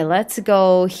 Okay, let's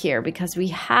go here because we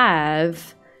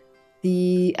have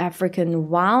the African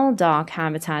wild dog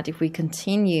habitat. If we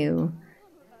continue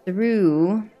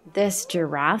through this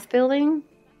giraffe building,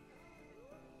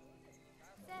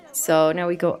 so now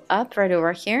we go up right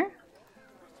over here,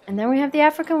 and then we have the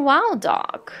African wild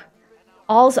dog.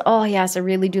 Also, oh yes, I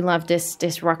really do love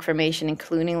this rock formation,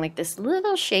 including like this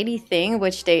little shady thing,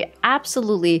 which they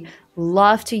absolutely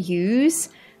love to use.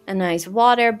 A nice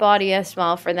water body as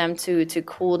well for them to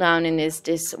cool down in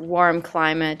this warm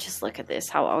climate. Just look at this,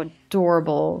 how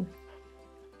adorable.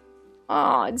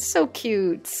 Oh, it's so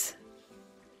cute.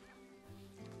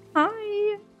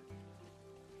 Hi.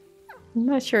 I'm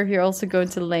not sure if you're also going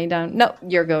to lay down. No,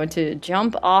 you're going to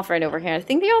jump off right over here. I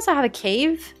think they also have a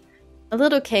cave. A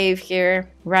little cave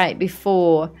here right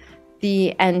before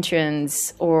the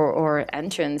entrance or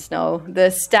entrance, no, the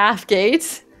staff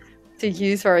gate to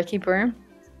use for a keeper.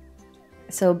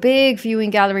 So big viewing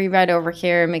gallery right over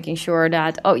here, making sure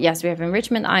that, oh yes, we have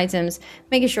enrichment items,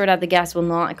 making sure that the guests will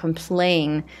not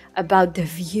complain about the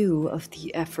view of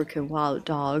the African wild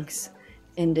dogs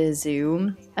in the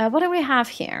zoo. What do we have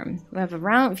here? We have a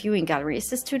round viewing gallery. Is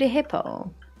this to the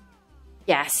hippo?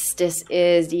 Yes, this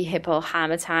is the hippo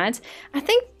habitat. I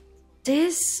think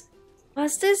this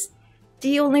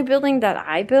the only building that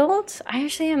I built? I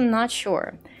actually am not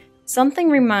sure. Something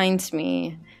reminds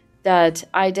me that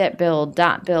I did build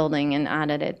that building and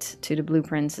added it to the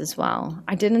blueprints as well.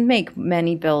 I didn't make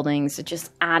many buildings, I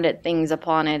just added things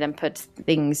upon it and put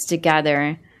things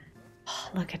together. Oh,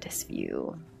 look at this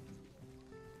view.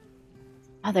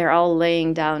 Oh, they're all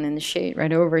laying down in the shade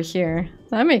right over here.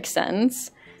 That makes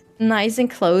sense. Nice and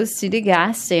close to the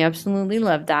guests. They absolutely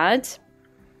love that.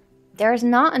 There's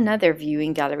not another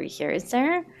viewing gallery here, is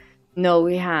there? No,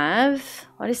 we have...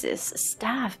 What is this? A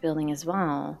staff building as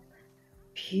well.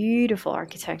 Beautiful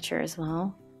architecture as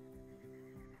well.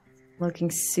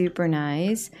 Looking super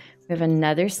nice. We have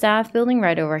another staff building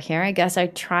right over here. I guess I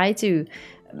tried to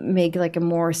make like a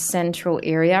more central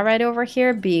area right over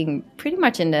here, being pretty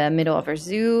much in the middle of our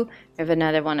zoo. We have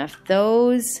another one of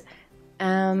those.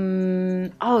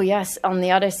 Oh yes, on the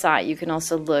other side you can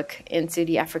also look into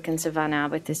the African savannah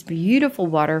with this beautiful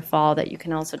waterfall that you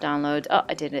can also download. Oh,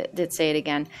 I did say it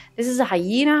again. This is a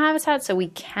hyena habitat, so we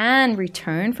can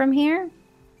return from here.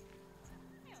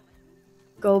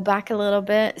 Go back a little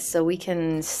bit so we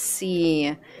can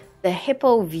see the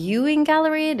hippo viewing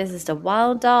gallery. This is the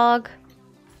wild dog.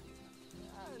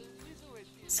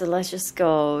 So let's just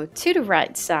go to the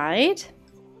right side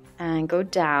and go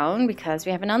down because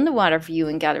we have an underwater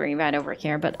viewing gallery right over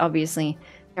here. But obviously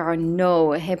there are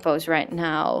no hippos right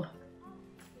now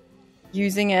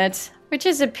using it, which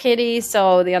is a pity.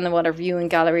 So the underwater viewing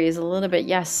gallery is a little bit,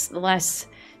 yes, less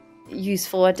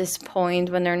useful at this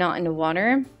point when they're not in the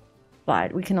water.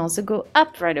 But we can also go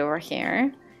up right over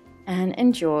here and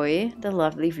enjoy the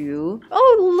lovely view.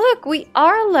 Oh, look, we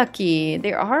are lucky.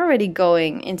 They're already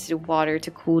going into the water to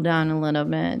cool down a little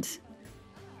bit.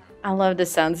 I love the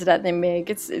sounds that they make.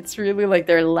 It's really like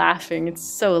they're laughing.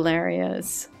 It's so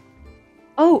hilarious.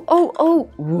 Oh, oh, oh.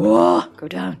 Whoa, go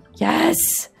down.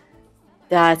 Yes.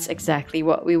 That's exactly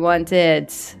what we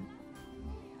wanted.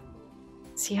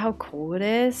 See how cool it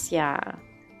is? Yeah.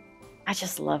 I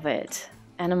just love it.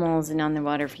 Animals in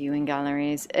underwater viewing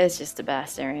galleries. It's just the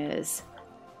best there is.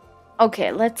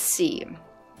 Okay, let's see.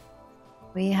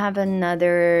 We have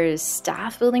another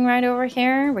staff building right over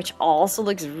here, which also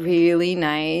looks really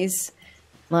nice.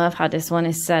 Love how this one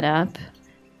is set up.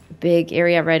 Big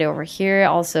area right over here,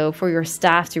 also for your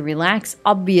staff to relax.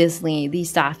 Obviously, these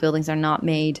staff buildings are not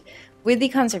made with the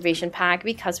conservation pack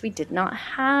because we did not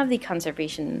have the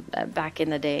conservation back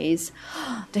in the days.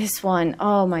 This one,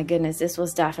 oh my goodness, this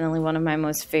was definitely one of my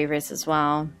most favorites as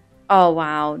well. Oh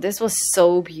wow, this was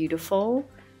so beautiful.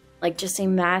 Like, just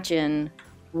imagine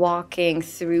walking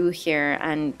through here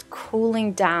and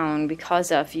cooling down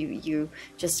because of you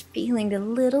just feeling the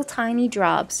little tiny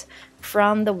drops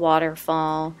from the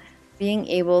waterfall, being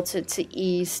able to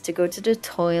eat, to go to the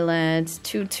toilet,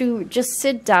 to just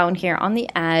sit down here on the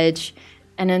edge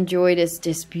and enjoy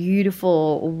this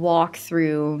beautiful walk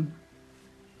through.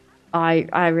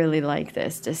 I really like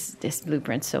this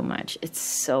blueprint so much. It's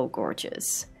so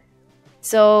gorgeous.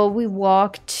 So we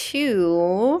walk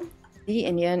to the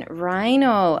Indian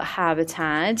rhino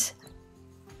habitat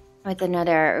with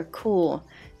another cool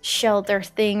shelter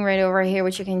thing right over here,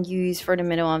 which you can use for the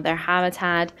middle of their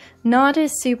habitat. Not a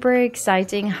super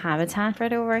exciting habitat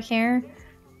right over here.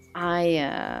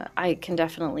 I can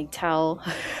definitely tell.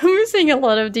 We're seeing a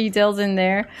lot of details in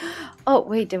there. Oh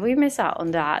wait, did we miss out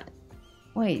on that?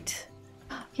 Wait,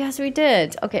 yes we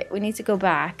did. Okay, we need to go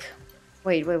back.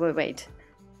 Wait.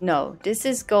 No, this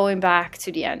is going back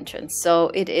to the entrance, so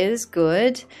it is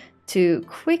good to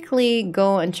quickly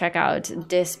go and check out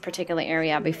this particular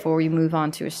area before we move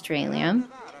on to Australia.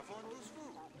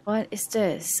 What is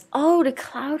this? Oh, the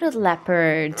clouded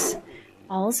leopards.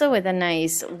 Also with a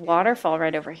nice waterfall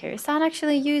right over here. Is that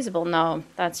actually usable? No,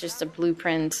 that's just a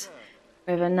blueprint.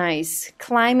 We have a nice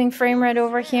climbing frame right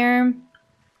over here.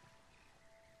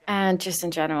 And just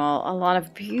in general, a lot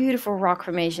of beautiful rock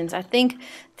formations. I think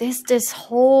this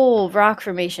whole rock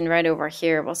formation right over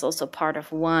here was also part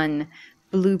of one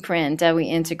blueprint that we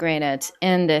integrated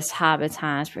in this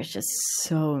habitat, which is just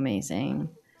so amazing.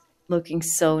 Looking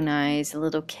so nice. A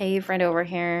little cave right over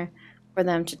here for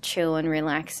them to chill and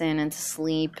relax in and to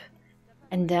sleep.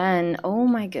 And then, oh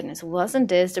my goodness, wasn't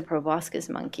this the proboscis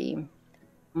monkey?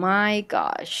 My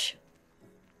gosh.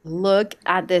 Look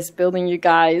at this building, you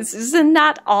guys. Isn't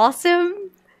that awesome?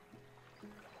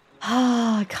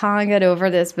 Oh, I can't get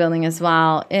over this building as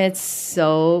well. It's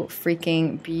so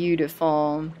freaking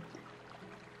beautiful.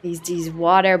 These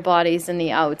water bodies on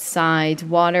the outside.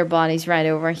 Water bodies right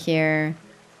over here.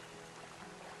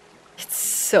 It's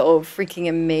so freaking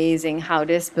amazing how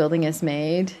this building is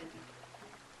made.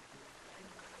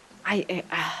 I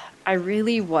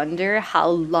really wonder how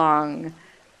long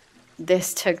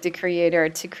this took the creator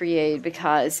to create,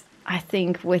 because I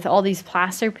think with all these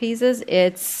plaster pieces,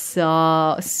 it's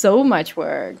so much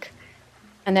work.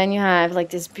 And then you have like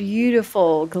this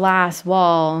beautiful glass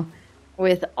wall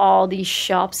with all these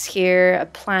shops here, a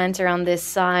planter on this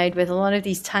side with a lot of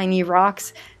these tiny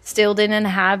rocks. Still didn't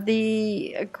have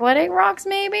the aquatic rocks,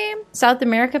 maybe? South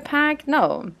America pack?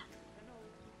 No.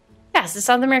 Yes, the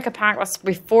South America pack was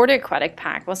before the aquatic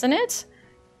pack, wasn't it?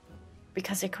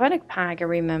 Because the aquatic pack, I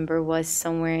remember, was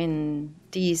somewhere in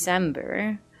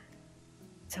December.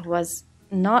 So it was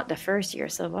not the first year,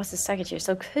 so it was the second year.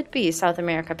 So it could be South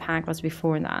America pack was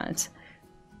before that.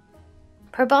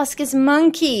 Proboscis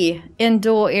monkey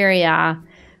indoor area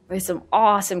with some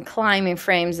awesome climbing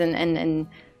frames and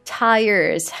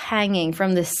tires hanging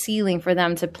from the ceiling for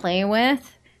them to play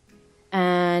with.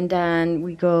 And then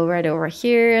we go right over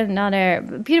here, another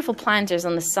beautiful planters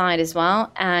on the side as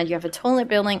well. And you have a toilet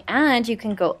building, and you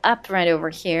can go up right over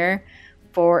here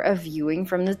for a viewing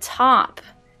from the top.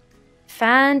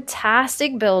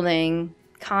 Fantastic building.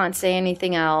 Can't say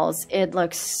anything else. It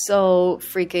looks so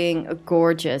freaking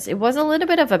gorgeous. It was a little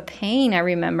bit of a pain, I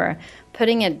remember,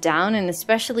 putting it down, and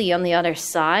especially on the other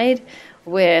side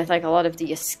with like a lot of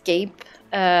the escaping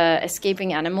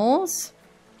animals.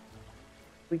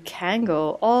 We can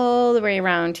go all the way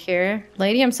around here.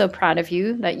 Lady, I'm so proud of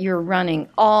you that you're running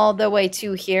all the way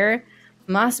to here.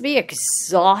 Must be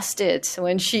exhausted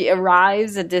when she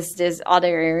arrives at this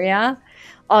other area.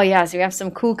 Oh yeah, so we have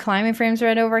some cool climbing frames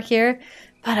right over here.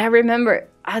 But I remember,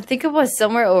 I think it was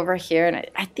somewhere over here, and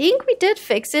I think we did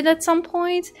fix it at some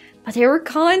point, but they were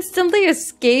constantly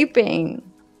escaping.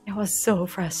 It was so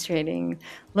frustrating.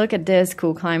 Look at this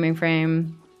cool climbing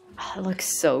frame. Oh, it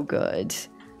looks so good.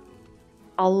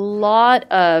 A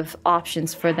lot of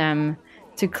options for them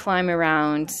to climb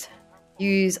around,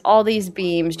 use all these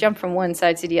beams, jump from one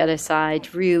side to the other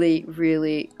side. Really,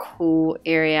 really cool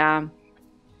area.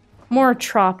 More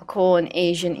tropical and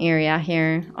Asian area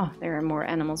here. Oh, there are more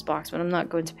animals box, but I'm not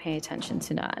going to pay attention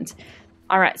to that.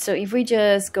 All right, so if we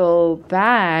just go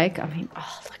back, I mean,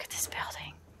 oh, look at this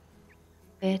building.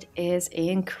 It is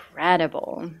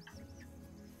incredible.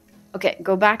 Okay,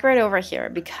 go back right over here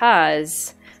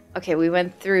because, okay, we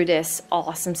went through this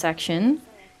awesome section.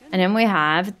 And then we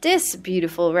have this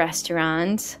beautiful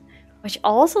restaurant, which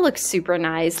also looks super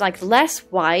nice. Like less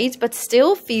white, but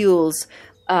still feels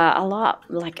a lot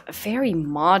like very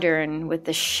modern with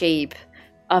the shape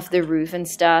of the roof and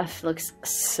stuff. Looks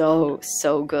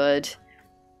so good.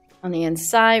 On the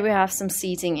inside, we have some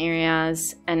seating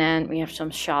areas. And then we have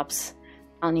some shops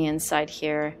on the inside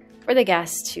here for the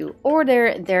guests to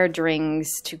order their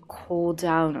drinks to cool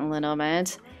down a little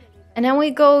bit. And then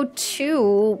we go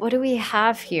to, what do we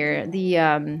have here? The,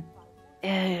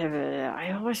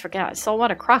 I always forget,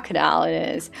 saltwater crocodile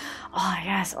it is. Oh,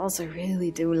 yes, also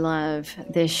really do love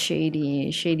this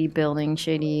shady building,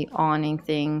 shady awning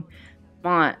thing.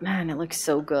 Man, it looks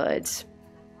so good.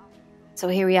 So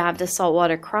here we have the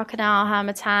saltwater crocodile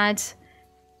habitat.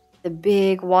 The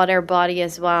big water body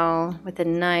as well, with a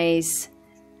nice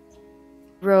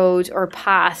road or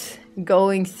path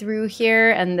going through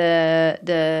here, and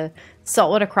the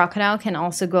saltwater crocodile can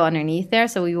also go underneath there,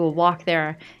 so we will walk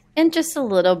there in just a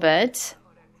little bit.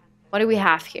 What do we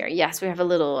have here? Yes, we have a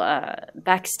little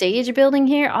backstage building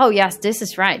here. Oh yes, this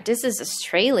is right, this is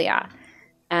Australia,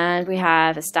 and we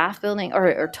have a staff building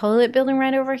or toilet building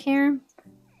right over here.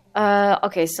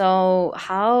 Okay, so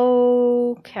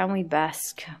how can we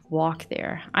best walk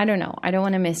there? I don't know, I don't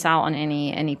want to miss out on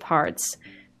any parts.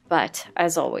 But,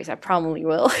 as always, I probably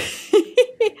will.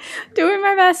 Doing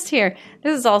my best here.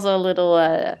 This is also a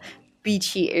little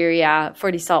beachy area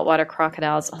for the saltwater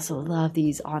crocodiles. Also love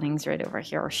these awnings right over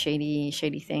here, or shady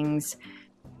things.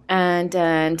 And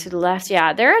then to the left,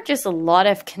 yeah, there are just a lot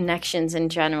of connections in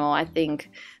general, I think,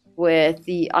 with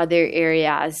the other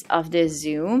areas of the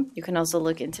zoo. You can also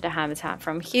look into the habitat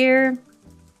from here.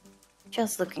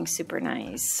 Just looking super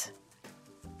nice.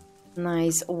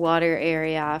 Nice water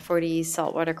area for these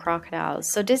saltwater crocodiles.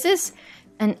 So this is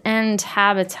an end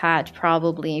habitat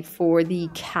probably for the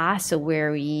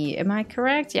cassowary. Am I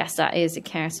correct? Yes, that is a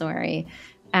cassowary.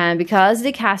 And because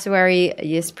the cassowary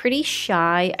is pretty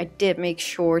shy, I did make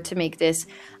sure to make this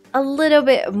a little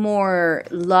bit more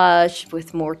lush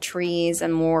with more trees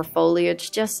and more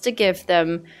foliage, just to give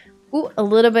them a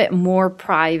little bit more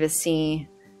privacy,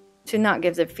 to not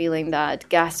give the feeling that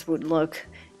guests would look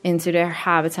into their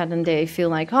habitat and they feel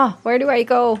like, oh, where do I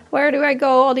go? Where do I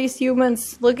go? All these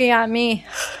humans looking at me.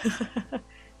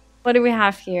 What do we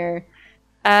have here?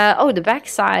 Oh, the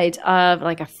backside of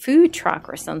like a food truck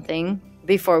or something.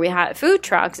 Before we had food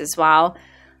trucks as well.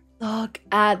 Look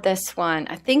at this one.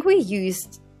 I think we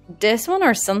used this one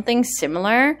or something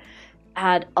similar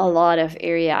at a lot of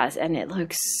areas, and it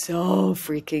looks so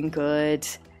freaking good.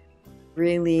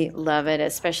 Really love it,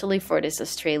 especially for this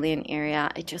Australian area.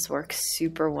 It just works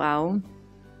super well.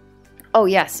 Oh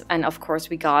yes, and of course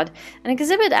we got an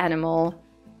exhibit animal.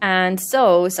 And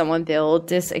so someone built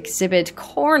this exhibit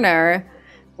corner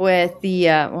with the,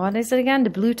 what is it again? The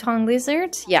blue-tongue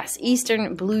lizard? Yes,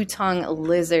 Eastern blue-tongue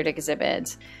lizard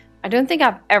exhibit. I don't think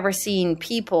I've ever seen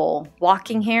people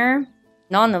walking here.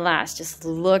 Nonetheless, just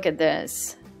look at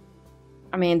this.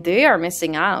 I mean, they are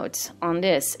missing out on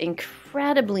this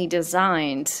incredibly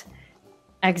designed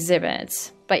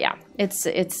exhibit. But yeah, it's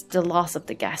the loss of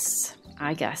the guests,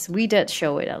 I guess. We did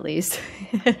show it at least.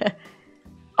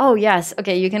 Oh yes,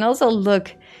 okay, you can also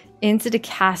look into the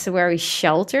cassowary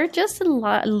shelter, just a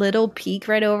little peek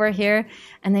right over here.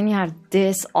 And then you have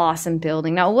this awesome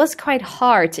building. Now, it was quite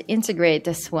hard to integrate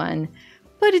this one,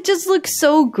 but it just looks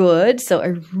so good. So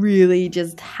I really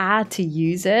just had to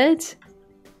use it.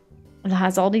 It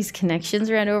has all these connections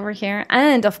right over here.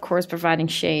 And of course, providing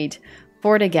shade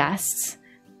for the guests.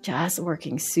 Just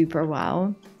working super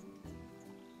well.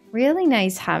 Really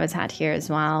nice habitat here as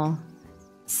well.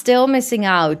 Still missing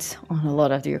out on a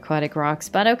lot of the aquatic rocks,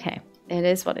 but okay. It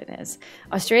is what it is.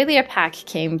 Australia pack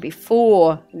came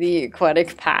before the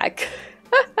aquatic pack.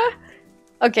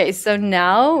 Okay, so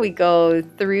now we go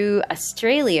through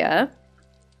Australia.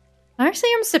 Actually,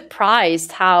 I'm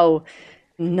surprised how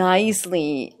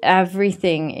nicely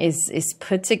everything is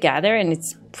put together, and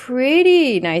it's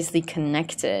pretty nicely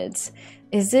connected.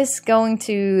 Is this going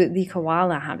to the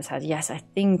koala habitat? Yes, I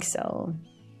think so.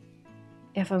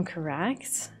 If I'm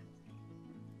correct.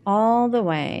 All the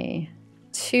way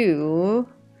to,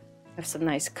 have some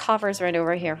nice covers right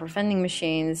over here for vending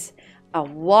machines. A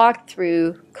walk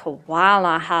through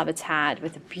koala habitat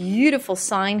with a beautiful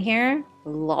sign here.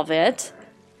 Love it.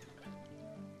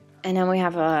 And then we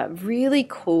have a really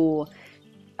cool,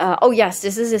 oh yes,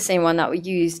 this is the same one that we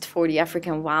used for the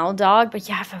African wild dog, but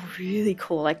you have a really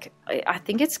cool, like, I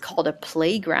think it's called a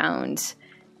playground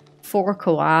 4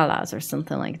 koalas or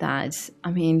something like that.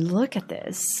 I mean, look at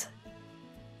this.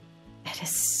 It is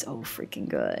so freaking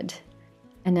good.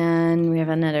 And then we have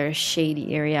another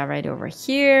shady area right over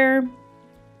here.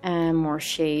 And more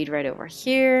shade right over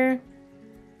here.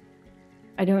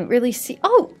 I don't really see...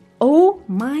 Oh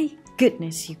my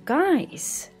goodness, you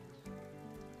guys.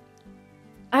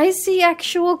 I see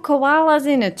actual koalas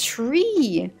in a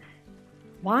tree.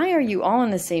 Why are you all in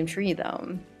the same tree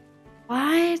though?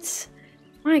 What?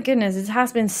 My goodness, it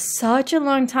has been such a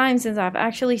long time since I've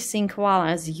actually seen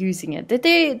koalas using it. Did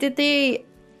they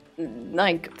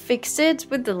like fix it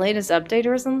with the latest update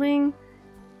or something?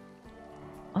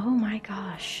 Oh my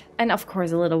gosh. And of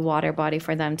course a little water body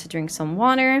for them to drink some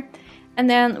water. And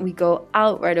then we go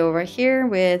out right over here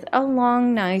with a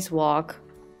long nice walk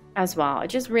as well. I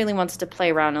just really wanted to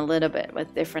play around a little bit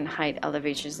with different height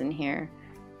elevations in here.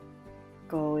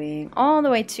 Going all the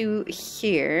way to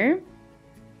here.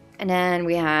 And then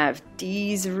we have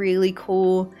these really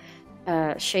cool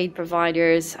shade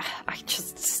providers.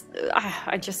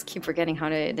 I just keep forgetting how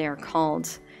they are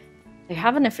called. They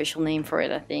have an official name for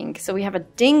it, I think. So we have a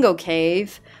dingo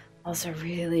cave. Also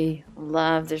really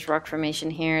love this rock formation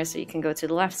here. So you can go to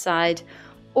the left side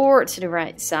or to the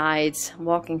right side.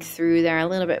 Walking through there a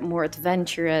little bit more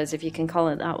adventurous, if you can call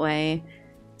it that way.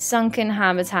 Sunken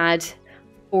habitat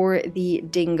for the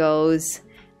dingoes.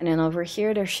 And then over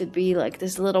here there should be like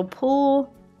this little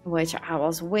pool, which I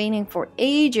was waiting for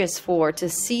ages for to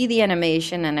see the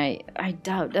animation, and I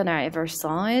doubt that I ever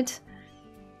saw it.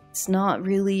 It's not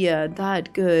really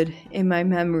that good in my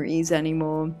memories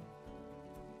anymore.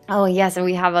 Oh yes, and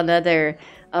we have another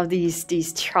of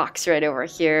these trucks right over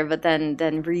here, but then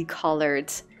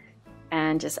recolored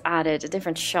and just added a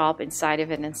different shop inside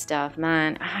of it and stuff.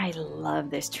 Man, I love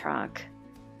this truck.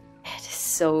 It is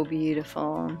so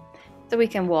beautiful. So we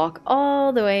can walk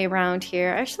all the way around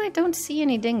here. Actually, I don't see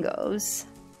any dingoes.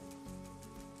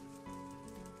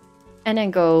 And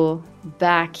then go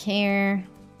back here.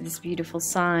 This beautiful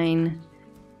sign.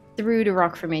 Through the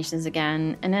rock formations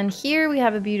again. And then here we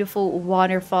have a beautiful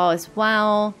waterfall as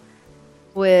well.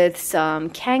 With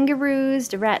some kangaroos.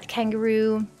 The red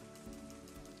kangaroo.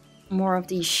 More of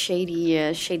these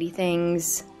shady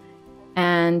things.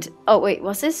 And, oh wait,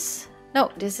 was this?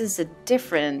 No, this is a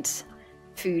different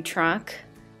food truck,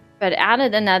 but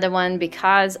added another one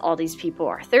because all these people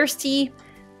are thirsty,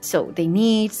 so they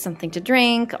need something to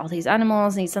drink. All these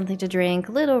animals need something to drink.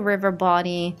 Little river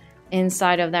body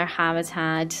inside of their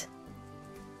habitat.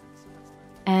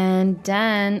 And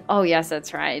then, oh yes,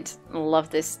 that's right, love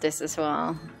this as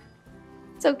well.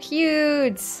 So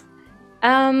cute.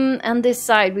 And this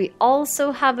side we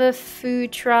also have a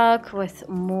food truck with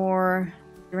more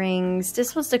drinks.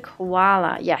 This was the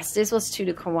koala. Yes, this was to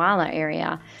the koala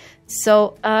area.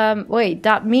 So, wait,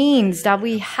 that means that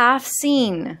we have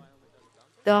seen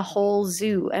the whole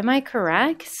zoo. Am I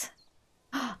correct?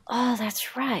 Oh,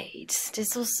 that's right.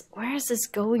 This was, where is this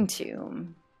going to?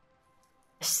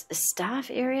 A staff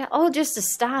area? Oh, just a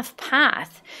staff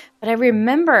path. But I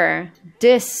remember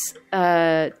this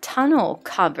tunnel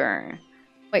cover.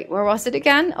 Wait, where was it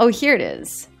again? Oh, here it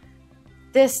is.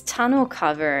 This tunnel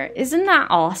cover, isn't that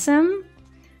awesome?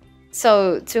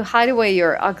 So to hide away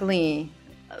your ugly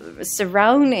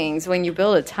surroundings when you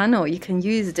build a tunnel, you can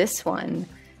use this one,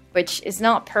 which is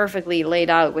not perfectly laid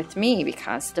out with me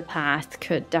because the path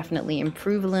could definitely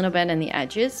improve a little bit in the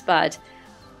edges, but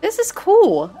this is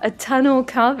cool. A tunnel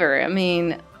cover. I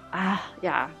mean,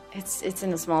 yeah, it's in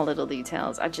the small little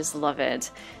details. I just love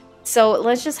it. So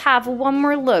let's just have one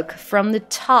more look from the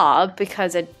top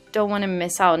because I don't want to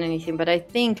miss out on anything, but I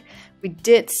think we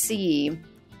did see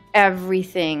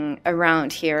everything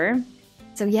around here.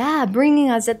 So yeah, bringing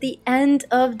us at the end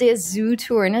of this zoo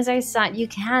tour. And as I said, you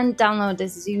can download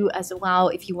this zoo as well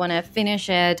if you want to finish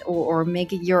it or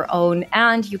make it your own.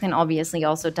 And you can obviously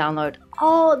also download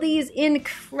all these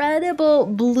incredible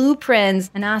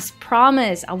blueprints. And as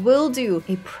promised, I will do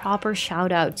a proper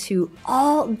shout out to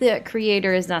all the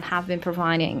creators that have been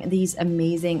providing these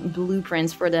amazing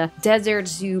blueprints for the Desert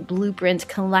Zoo Blueprint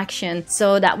Collection.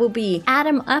 So that will be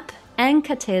Adam Up,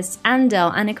 Ankatis,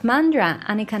 Andel, Anikmandra,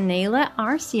 Anikanela,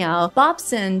 Arcial,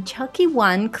 Bobson,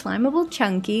 Chucky1, Climbable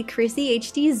Chunky, Chrissy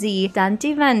HDZ,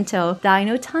 Dante Vento,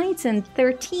 Dino Titan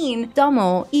 13,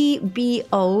 Domo,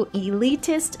 EBO,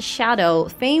 Elitist Shadow,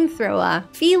 Flamethrower,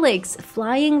 Felix,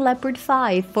 Flying Leopard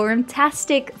 5,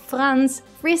 Formtastic, Franz,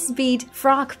 Frisbeat,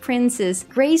 Frog Princess,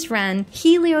 Grace Ran,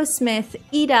 Helio Smith,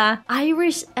 Ida,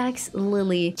 Irish X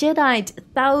Lily, Jedite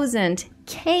 1000,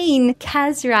 Kane,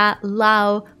 Kezra,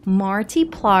 Lau, Marty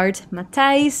Plart,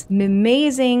 Matthijs,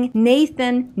 Mimazing,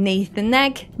 Nathan,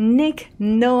 Nathanek, Nick,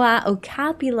 Noah,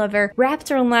 Okapi Lover,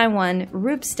 Raptor Online 1,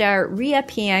 Rubstar, Ria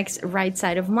PX, Right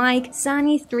Side of Mike,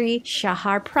 Sunny3,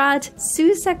 Shahar Prat,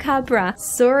 Susa Cabra,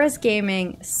 Soros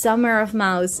Gaming, Summer of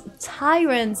Mouse,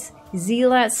 Tyrants,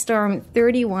 Zila Storm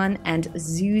 31 and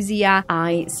Zuzia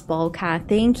I Spolka.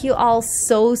 Thank you all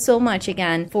so much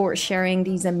again for sharing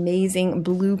these amazing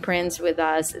blueprints with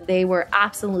us. They were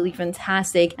absolutely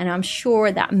fantastic, and I'm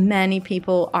sure that many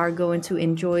people are going to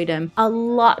enjoy them a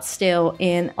lot still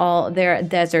in all their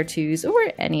desert zoos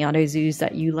or any other zoos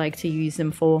that you like to use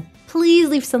them for. Please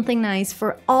leave something nice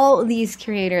for all these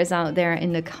creators out there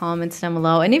in the comments down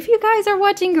below. And if you guys are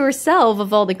watching yourself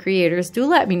of all the creators, do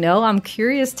let me know. I'm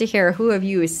curious to hear who of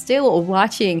you is still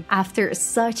watching after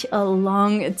such a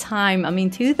long time. I mean,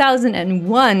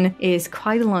 2001 is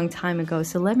quite a long time ago.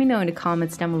 So let me know in the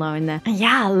comments down below. And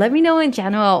yeah, let me know in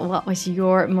general what was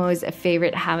your most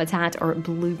favorite habitat or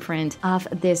blueprint of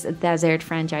this desert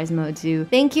franchise mode zoo.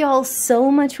 Thank you all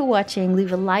so much for watching.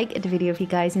 Leave a like at the video if you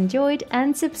guys enjoyed,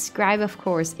 and subscribe, of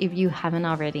course, if you haven't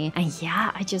already. And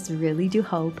yeah, I just really do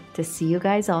hope to see you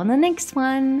guys on the next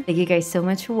one. Thank you guys so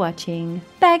much for watching.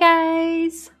 Bye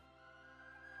guys!